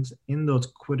questions in those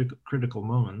critical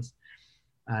moments,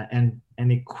 and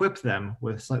equip them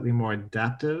with slightly more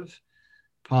adaptive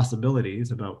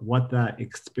possibilities about what that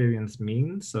experience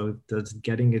means. So does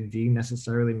getting a D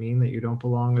necessarily mean that you don't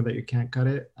belong or that you can't cut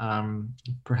it?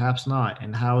 Perhaps not.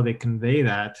 And how they convey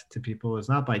that to people is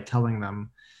not by telling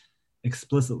them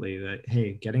explicitly that,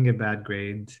 hey, getting a bad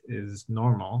grade is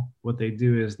normal. What they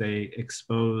do is they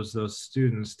expose those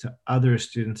students to other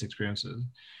students' experiences.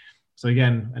 So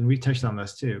again, and we touched on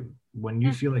this too, when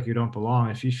you feel like you don't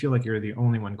belong, if you feel like you're the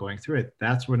only one going through it,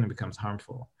 that's when it becomes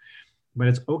harmful. But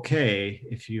it's okay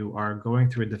if you are going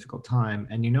through a difficult time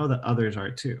and you know that others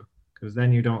are too, because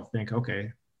then you don't think,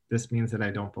 okay, this means that I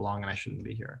don't belong and I shouldn't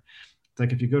be here. It's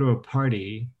like if you go to a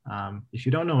party, if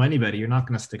you don't know anybody, you're not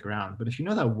going to stick around. But if you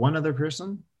know that one other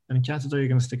person, then chances are you're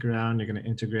going to stick around, you're going to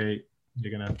integrate,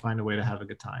 you're going to find a way to have a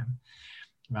good time.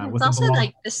 It's also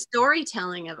like the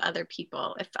storytelling of other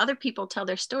people. If other people tell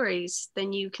their stories,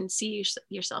 then you can see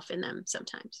yourself in them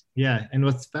sometimes. Yeah. And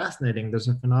what's fascinating, there's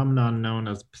a phenomenon known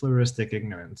as pluralistic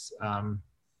ignorance. And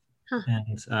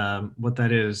what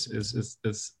that is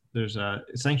there's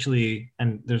essentially,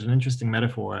 and there's an interesting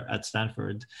metaphor at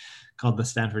Stanford called the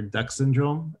Stanford Duck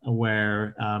Syndrome,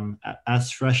 where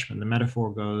as freshmen, the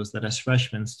metaphor goes that as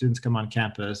freshmen, students come on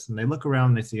campus and they look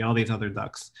around, they see all these other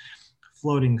ducks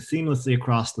floating seamlessly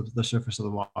across the surface of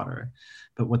the water.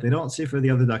 But what they don't see for the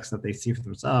other ducks that they see for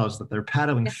themselves, that they're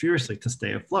paddling fiercely to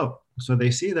stay afloat. So they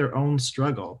see their own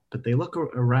struggle, but they look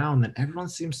around and everyone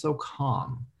seems so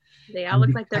calm. They all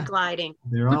look like they're gliding.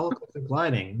 They're all look like they're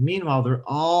gliding. Meanwhile, they're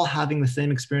all having the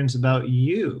same experience about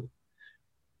you.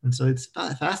 And so it's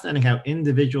fascinating how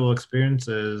individual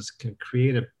experiences can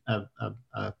create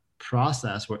a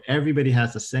process where everybody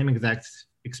has the same exact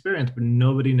experience, but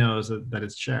nobody knows that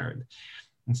it's shared.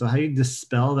 And so how you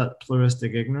dispel that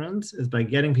pluralistic ignorance is by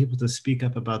getting people to speak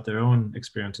up about their own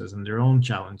experiences and their own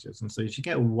challenges. And so if you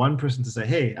get one person to say,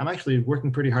 hey, I'm actually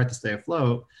working pretty hard to stay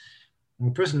afloat, and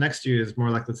the person next to you is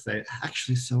more likely to say,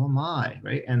 actually, so am I,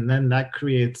 right? And then that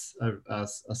creates a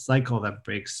cycle that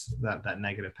breaks that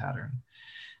negative pattern.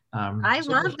 I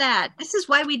love that. This is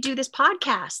why we do this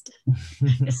podcast,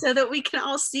 so that we can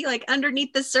all see, like,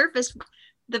 underneath the surface,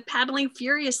 the paddling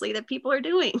furiously that people are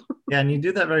doing. Yeah, and you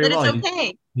do that very well. It's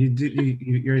okay.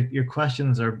 Your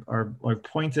questions are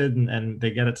pointed, and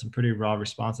they get at some pretty raw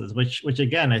responses, which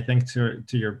again, I think to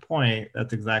your point,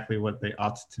 that's exactly what they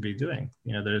ought to be doing.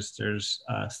 There's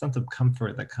a sense of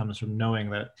comfort that comes from knowing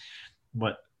that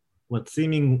what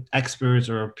seeming experts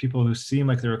or people who seem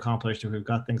like they're accomplished or who've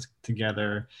got things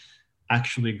together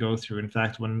actually go through. In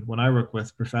fact, when I work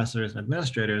with professors and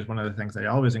administrators, one of the things I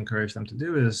always encourage them to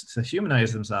do is to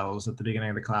humanize themselves at the beginning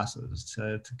of the classes,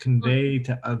 to convey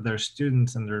to their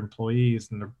students and their employees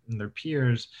and their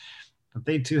peers that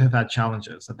they too have had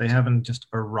challenges, that they haven't just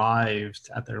arrived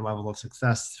at their level of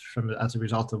success as a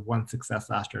result of one success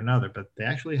after another, but they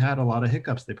actually had a lot of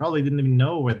hiccups. They probably didn't even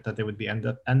know that they would be end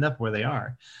up where they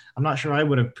are. I'm not sure I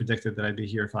would have predicted that I'd be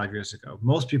here 5 years ago.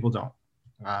 Most people don't.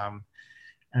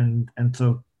 And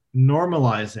so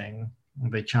normalizing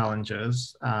the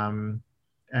challenges and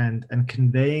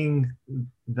conveying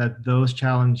that those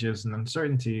challenges and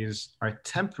uncertainties are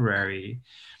temporary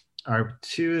are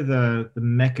two of the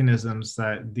mechanisms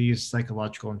that these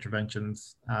psychological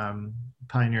interventions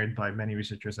pioneered by many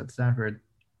researchers at Stanford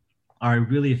are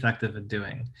really effective at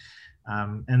doing.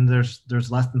 And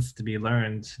there's lessons to be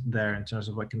learned there in terms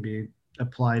of what can be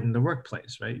applied in the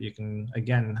workplace, right? You can,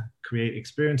 again, create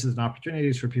experiences and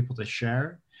opportunities for people to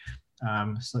share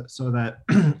so that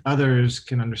others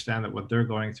can understand that what they're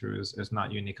going through is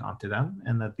not unique onto them,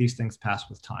 and that these things pass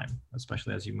with time,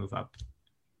 especially as you move up.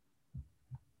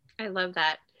 I love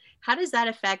that. How does that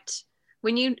affect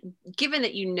when you, given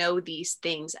that you know these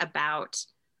things about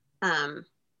um,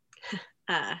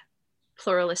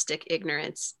 pluralistic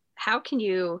ignorance, how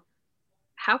can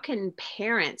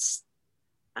parents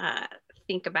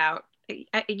think about,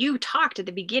 you talked at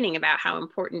the beginning about how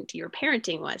important your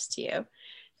parenting was to you.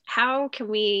 How can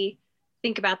we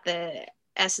think about the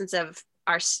essence of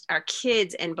our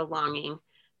kids and belonging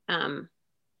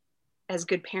as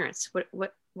good parents?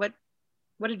 What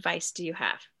advice do you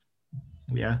have?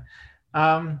 Yeah.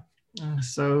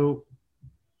 So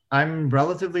I'm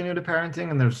relatively new to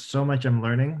parenting, and there's so much I'm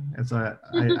learning. And so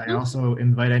I also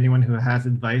invite anyone who has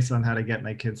advice on how to get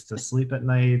my kids to sleep at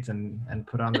night and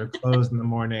put on their clothes in the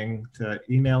morning to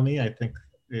email me. I think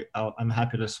I'm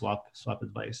happy to swap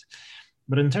advice.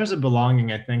 But in terms of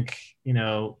belonging, I think,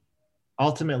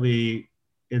 ultimately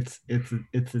it's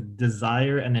a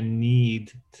desire and a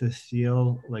need to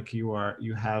feel like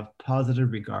you have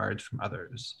positive regard from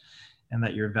others, and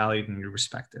that you're valued and you're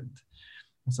respected.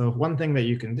 So one thing that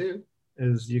you can do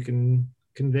is you can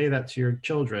convey that to your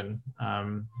children,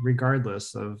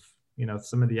 regardless of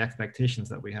some of the expectations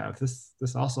that we have.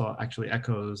 This also actually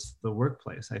echoes the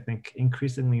workplace. I think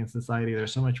increasingly in society,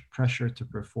 there's so much pressure to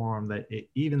perform that it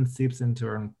even seeps into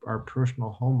our personal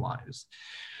home lives.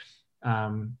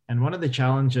 And one of the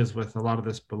challenges with a lot of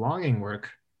this belonging work,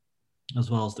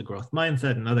 as well as the growth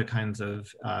mindset and other kinds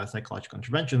of psychological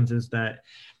interventions, is that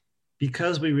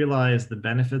because we realize the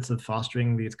benefits of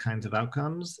fostering these kinds of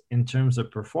outcomes in terms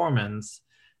of performance,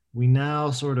 we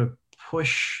now sort of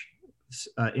push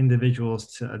individuals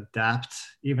to adapt,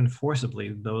 even forcibly,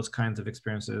 those kinds of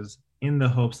experiences in the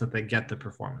hopes that they get the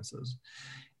performances.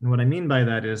 And what I mean by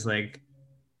that is, like,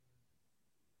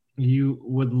 you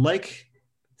would like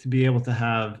to be able to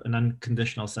have an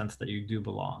unconditional sense that you do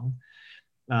belong.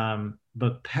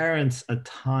 But parents at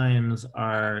times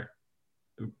are,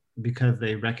 because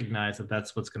they recognize that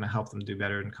that's what's going to help them do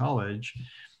better in college,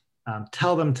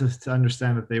 tell them to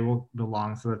understand that they will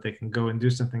belong so that they can go and do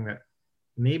something that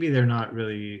maybe they're not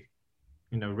really,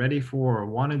 ready for or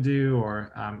want to do,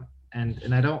 or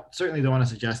and I certainly don't want to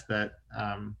suggest that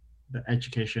the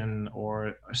education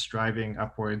or striving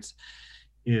upwards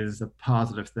is a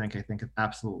positive thing. I think it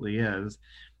absolutely is.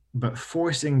 But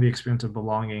forcing the experience of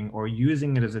belonging or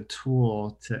using it as a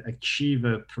tool to achieve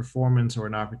a performance or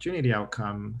an opportunity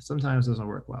outcome sometimes doesn't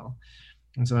work well.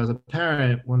 And so as a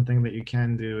parent, one thing that you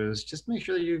can do is just make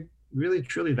sure that you really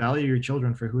truly value your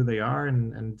children for who they are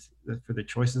and for the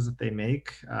choices that they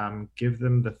make. Give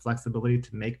them the flexibility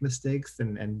to make mistakes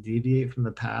and deviate from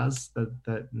the paths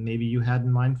that maybe you had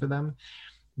in mind for them.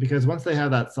 Because once they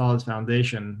have that solid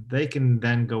foundation, they can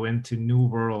then go into new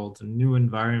worlds and new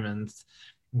environments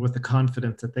with the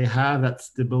confidence that they have that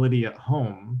stability at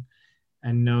home,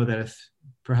 and know that if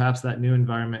perhaps that new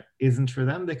environment isn't for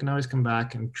them, they can always come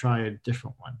back and try a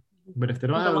different one. But if they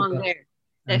don't belong have there,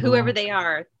 that whoever they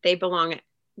are, they belong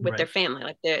with their family,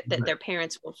 like that their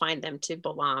parents will find them to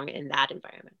belong in that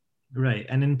environment. Right.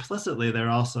 And implicitly, they're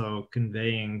also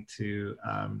conveying to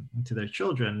their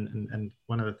children, and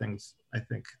one of the things I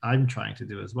think I'm trying to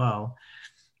do as well,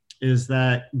 is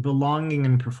that belonging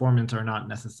and performance are not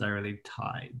necessarily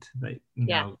tied. That,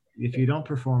 if you don't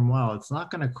perform well, it's not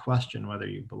going to question whether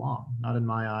you belong, not in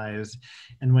my eyes.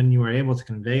 And when you are able to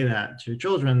convey that to your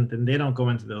children, then they don't go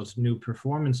into those new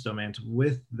performance domains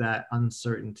with that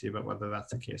uncertainty about whether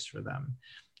that's the case for them.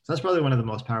 So that's probably one of the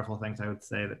most powerful things I would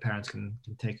say that parents can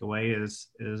take away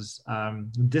is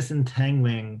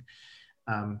disentangling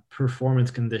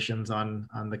performance conditions on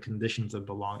the conditions of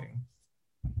belonging.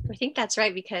 I think that's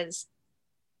right, because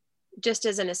just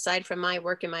as an aside from my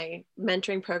work in my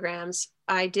mentoring programs,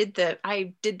 I did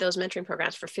those mentoring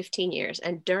programs for 15 years.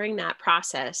 And during that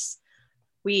process,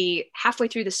 we halfway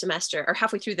through the semester or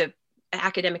halfway through the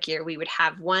academic year, we would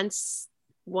have one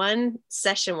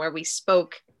session where we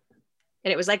spoke,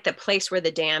 and it was like the place where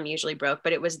the dam usually broke,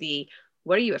 but it was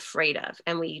what are you afraid of?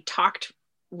 And we talked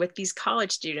with these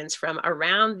college students from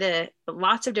around the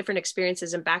lots of different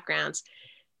experiences and backgrounds.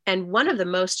 And one of the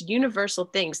most universal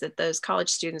things that those college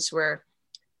students were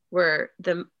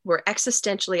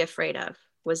existentially afraid of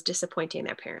was disappointing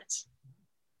their parents,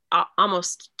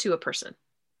 almost to a person.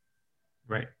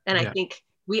 Right. And I think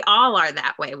we all are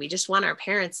that way. We just want our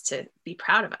parents to be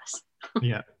proud of us.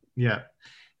 Yeah.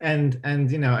 And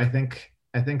I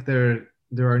think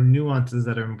there are nuances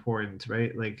that are important,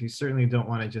 right? Like, you certainly don't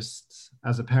want to just,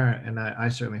 as a parent, and I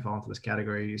certainly fall into this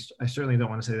category, I certainly don't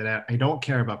want to say that I don't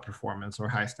care about performance or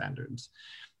high standards,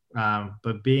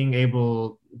 but being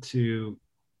able to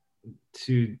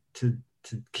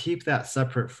keep that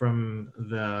separate from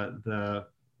the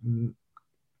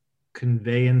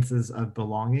conveyances of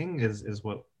belonging is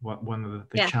what one of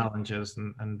the Yeah. challenges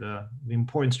and the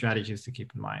important strategies to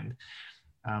keep in mind.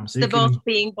 So the you can, both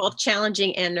being both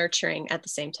challenging and nurturing at the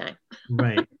same time.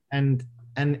 right. And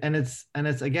it's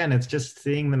again, it's just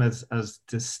seeing them as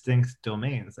distinct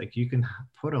domains. Like you can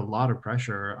put a lot of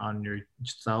pressure on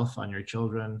yourself, on your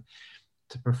children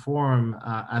to perform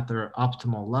at their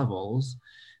optimal levels,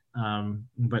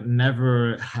 but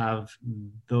never have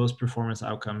those performance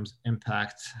outcomes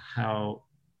impact how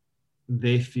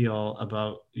they feel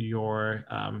about your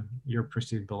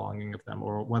perceived belonging of them,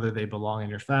 or whether they belong in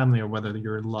your family, or whether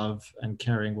your love and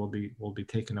caring will be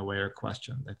taken away or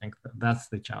questioned. I think that's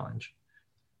the challenge.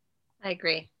 I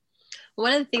agree.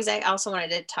 One of the things I also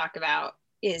wanted to talk about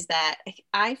is that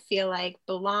I feel like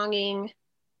belonging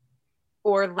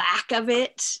or lack of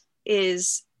it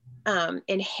is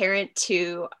inherent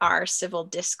to our civil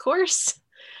discourse.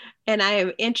 And I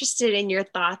am interested in your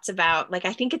thoughts about, like,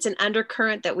 I think it's an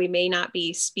undercurrent that we may not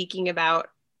be speaking about,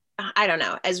 I don't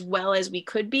know, as well as we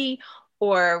could be,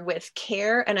 or with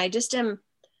care. And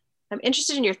I'm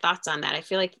interested in your thoughts on that. I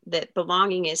feel like that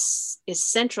belonging is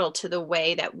central to the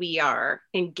way that we are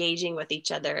engaging with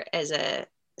each other as a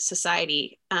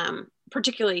society,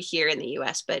 particularly here in the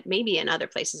US, but maybe in other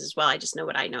places as well. I just know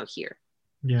what I know here.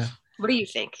 Yeah. What do you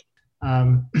think?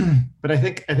 But I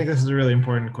think this is a really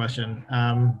important question.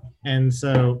 And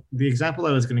so the example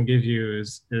I was going to give you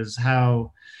is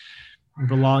how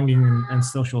belonging and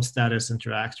social status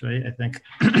interact, right? I think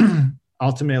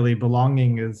ultimately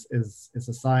belonging is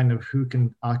a sign of who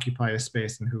can occupy a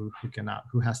space and who cannot,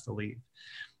 who has to leave.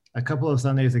 A couple of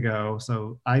Sundays ago,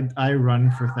 so I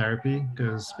run for therapy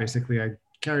because basically I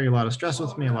carry a lot of stress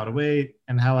with me, a lot of weight,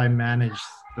 and how I manage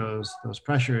those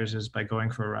pressures is by going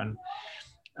for a run.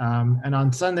 And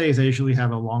on Sundays, I usually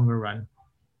have a longer run.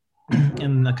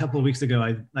 And a couple of weeks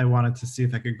ago, I wanted to see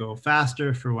if I could go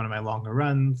faster for one of my longer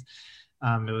runs.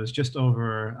 It was just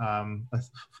over a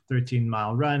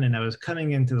 13-mile run, and I was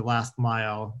coming into the last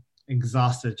mile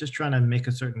exhausted, just trying to make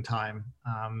a certain time.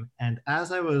 And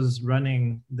as I was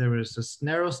running, there was this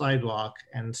narrow sidewalk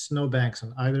and snowbanks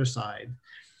on either side.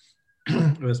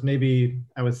 It was maybe,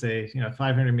 I would say,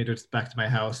 500 meters back to my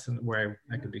house, and where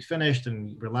I could be finished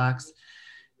and relaxed.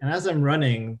 And as I'm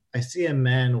running, I see a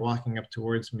man walking up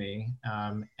towards me,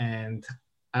 and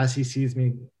as he sees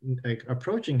me like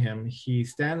approaching him, he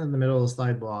stands in the middle of the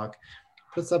sidewalk,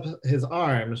 puts up his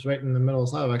arms right in the middle of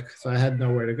the sidewalk, so I had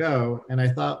nowhere to go. And I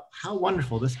thought, how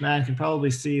wonderful, this man can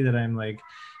probably see that I'm like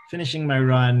finishing my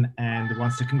run and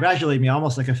wants to congratulate me,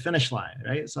 almost like a finish line,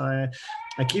 right? So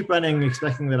I keep running,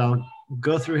 expecting that I'll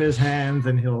go through his hands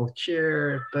and he'll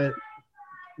cheer, but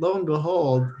lo and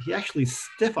behold, he actually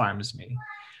stiff arms me.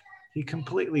 He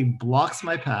completely blocks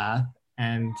my path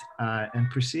and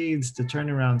proceeds to turn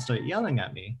around and start yelling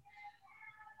at me.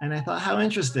 And I thought, how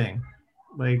interesting.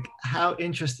 Like, how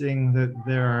interesting that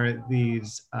there are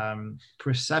these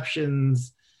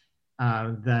perceptions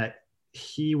that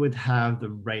he would have the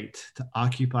right to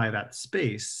occupy that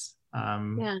space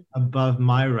above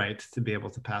my right to be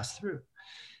able to pass through.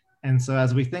 And so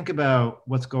as we think about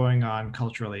what's going on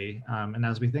culturally, and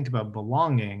as we think about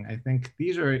belonging, I think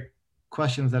these are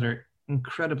questions that are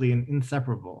incredibly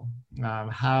inseparable.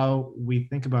 How we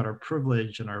think about our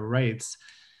privilege and our rights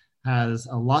has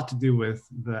a lot to do with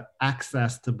the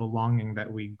access to belonging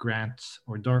that we grant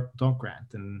or don't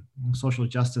grant. And social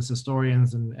justice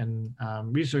historians and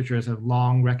researchers have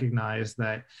long recognized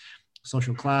that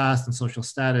social class and social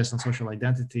status and social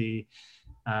identity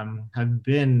have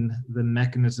been the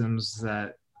mechanisms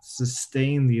that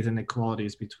sustain these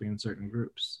inequalities between certain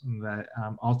groups. That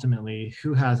ultimately,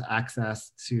 who has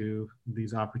access to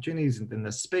these opportunities in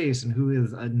this space and who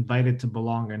is invited to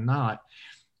belong or not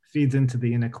feeds into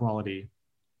the inequality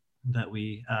that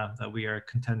we are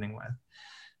contending with.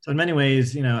 So in many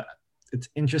ways, it's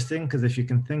interesting because if you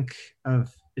can think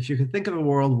of a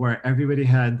world where everybody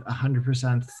had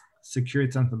 100% secure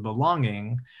sense of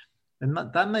belonging, then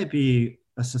that might be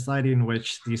a society in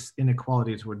which these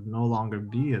inequalities would no longer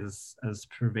be as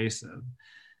pervasive.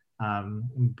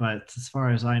 But as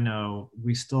far as I know,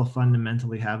 we still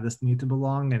fundamentally have this need to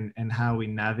belong, and how we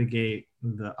navigate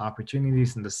the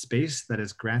opportunities and the space that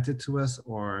is granted to us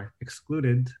or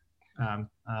excluded,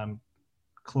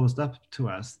 closed up to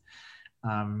us,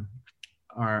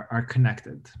 are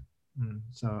connected.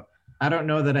 So I don't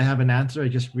know that I have an answer. I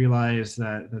just realize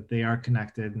that they are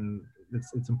connected, and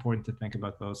it's important to think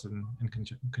about those in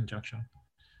conjunction.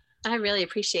 I really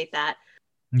appreciate that.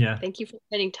 Yeah. Thank you for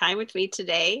spending time with me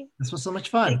today. This was so much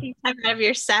fun. Taking time out of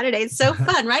your Saturday. It's so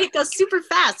fun, right? It goes super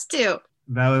fast too.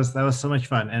 That was so much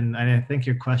fun, and I think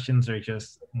your questions are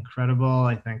just incredible.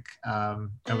 I think I'm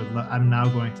now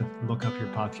going to look up your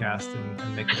podcast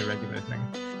and make it a regular thing.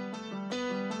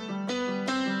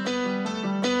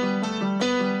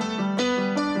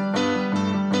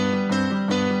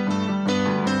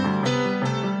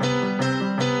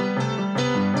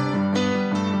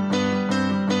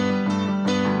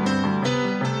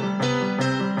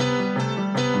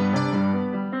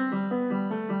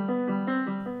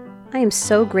 I am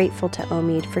so grateful to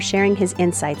Omid for sharing his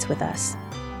insights with us.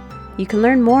 You can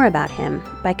learn more about him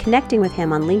by connecting with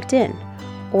him on LinkedIn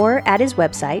or at his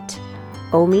website,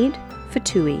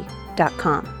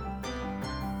 omidfatui.com.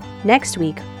 Next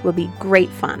week will be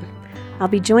great fun. I'll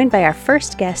be joined by our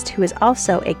first guest, who is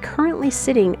also a currently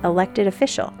sitting elected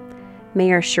official,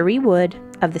 Mayor Cherie Wood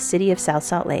of the city of South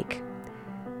Salt Lake.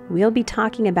 We'll be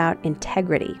talking about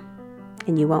integrity,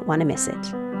 and you won't want to miss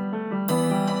it.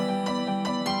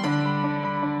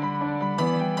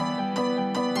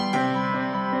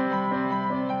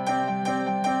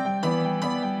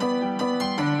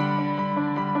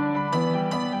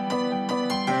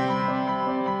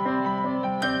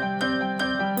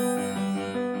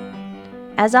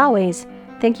 As always,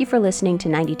 thank you for listening to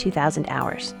 92,000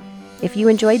 Hours. If you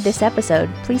enjoyed this episode,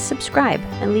 please subscribe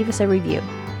and leave us a review.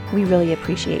 We really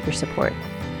appreciate your support.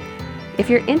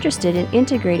 If you're interested in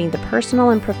integrating the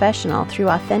personal and professional through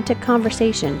authentic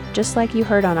conversation, just like you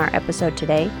heard on our episode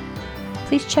today,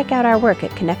 please check out our work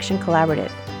at Connection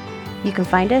Collaborative. You can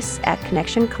find us at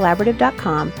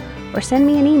connectioncollaborative.com or send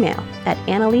me an email at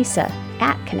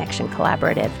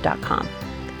annalisa@connectioncollaborative.com.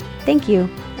 Thank you,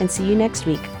 and see you next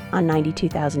week on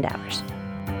 92,000 Hours.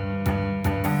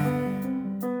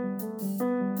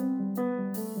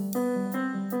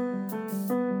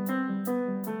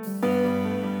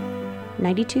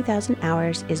 92,000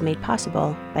 Hours is made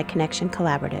possible by Connection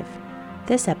Collaborative.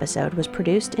 This episode was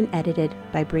produced and edited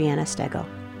by Brianna Stegel.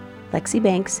 Lexi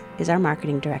Banks is our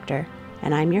marketing director,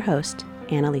 and I'm your host,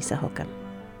 Annalisa Holcomb.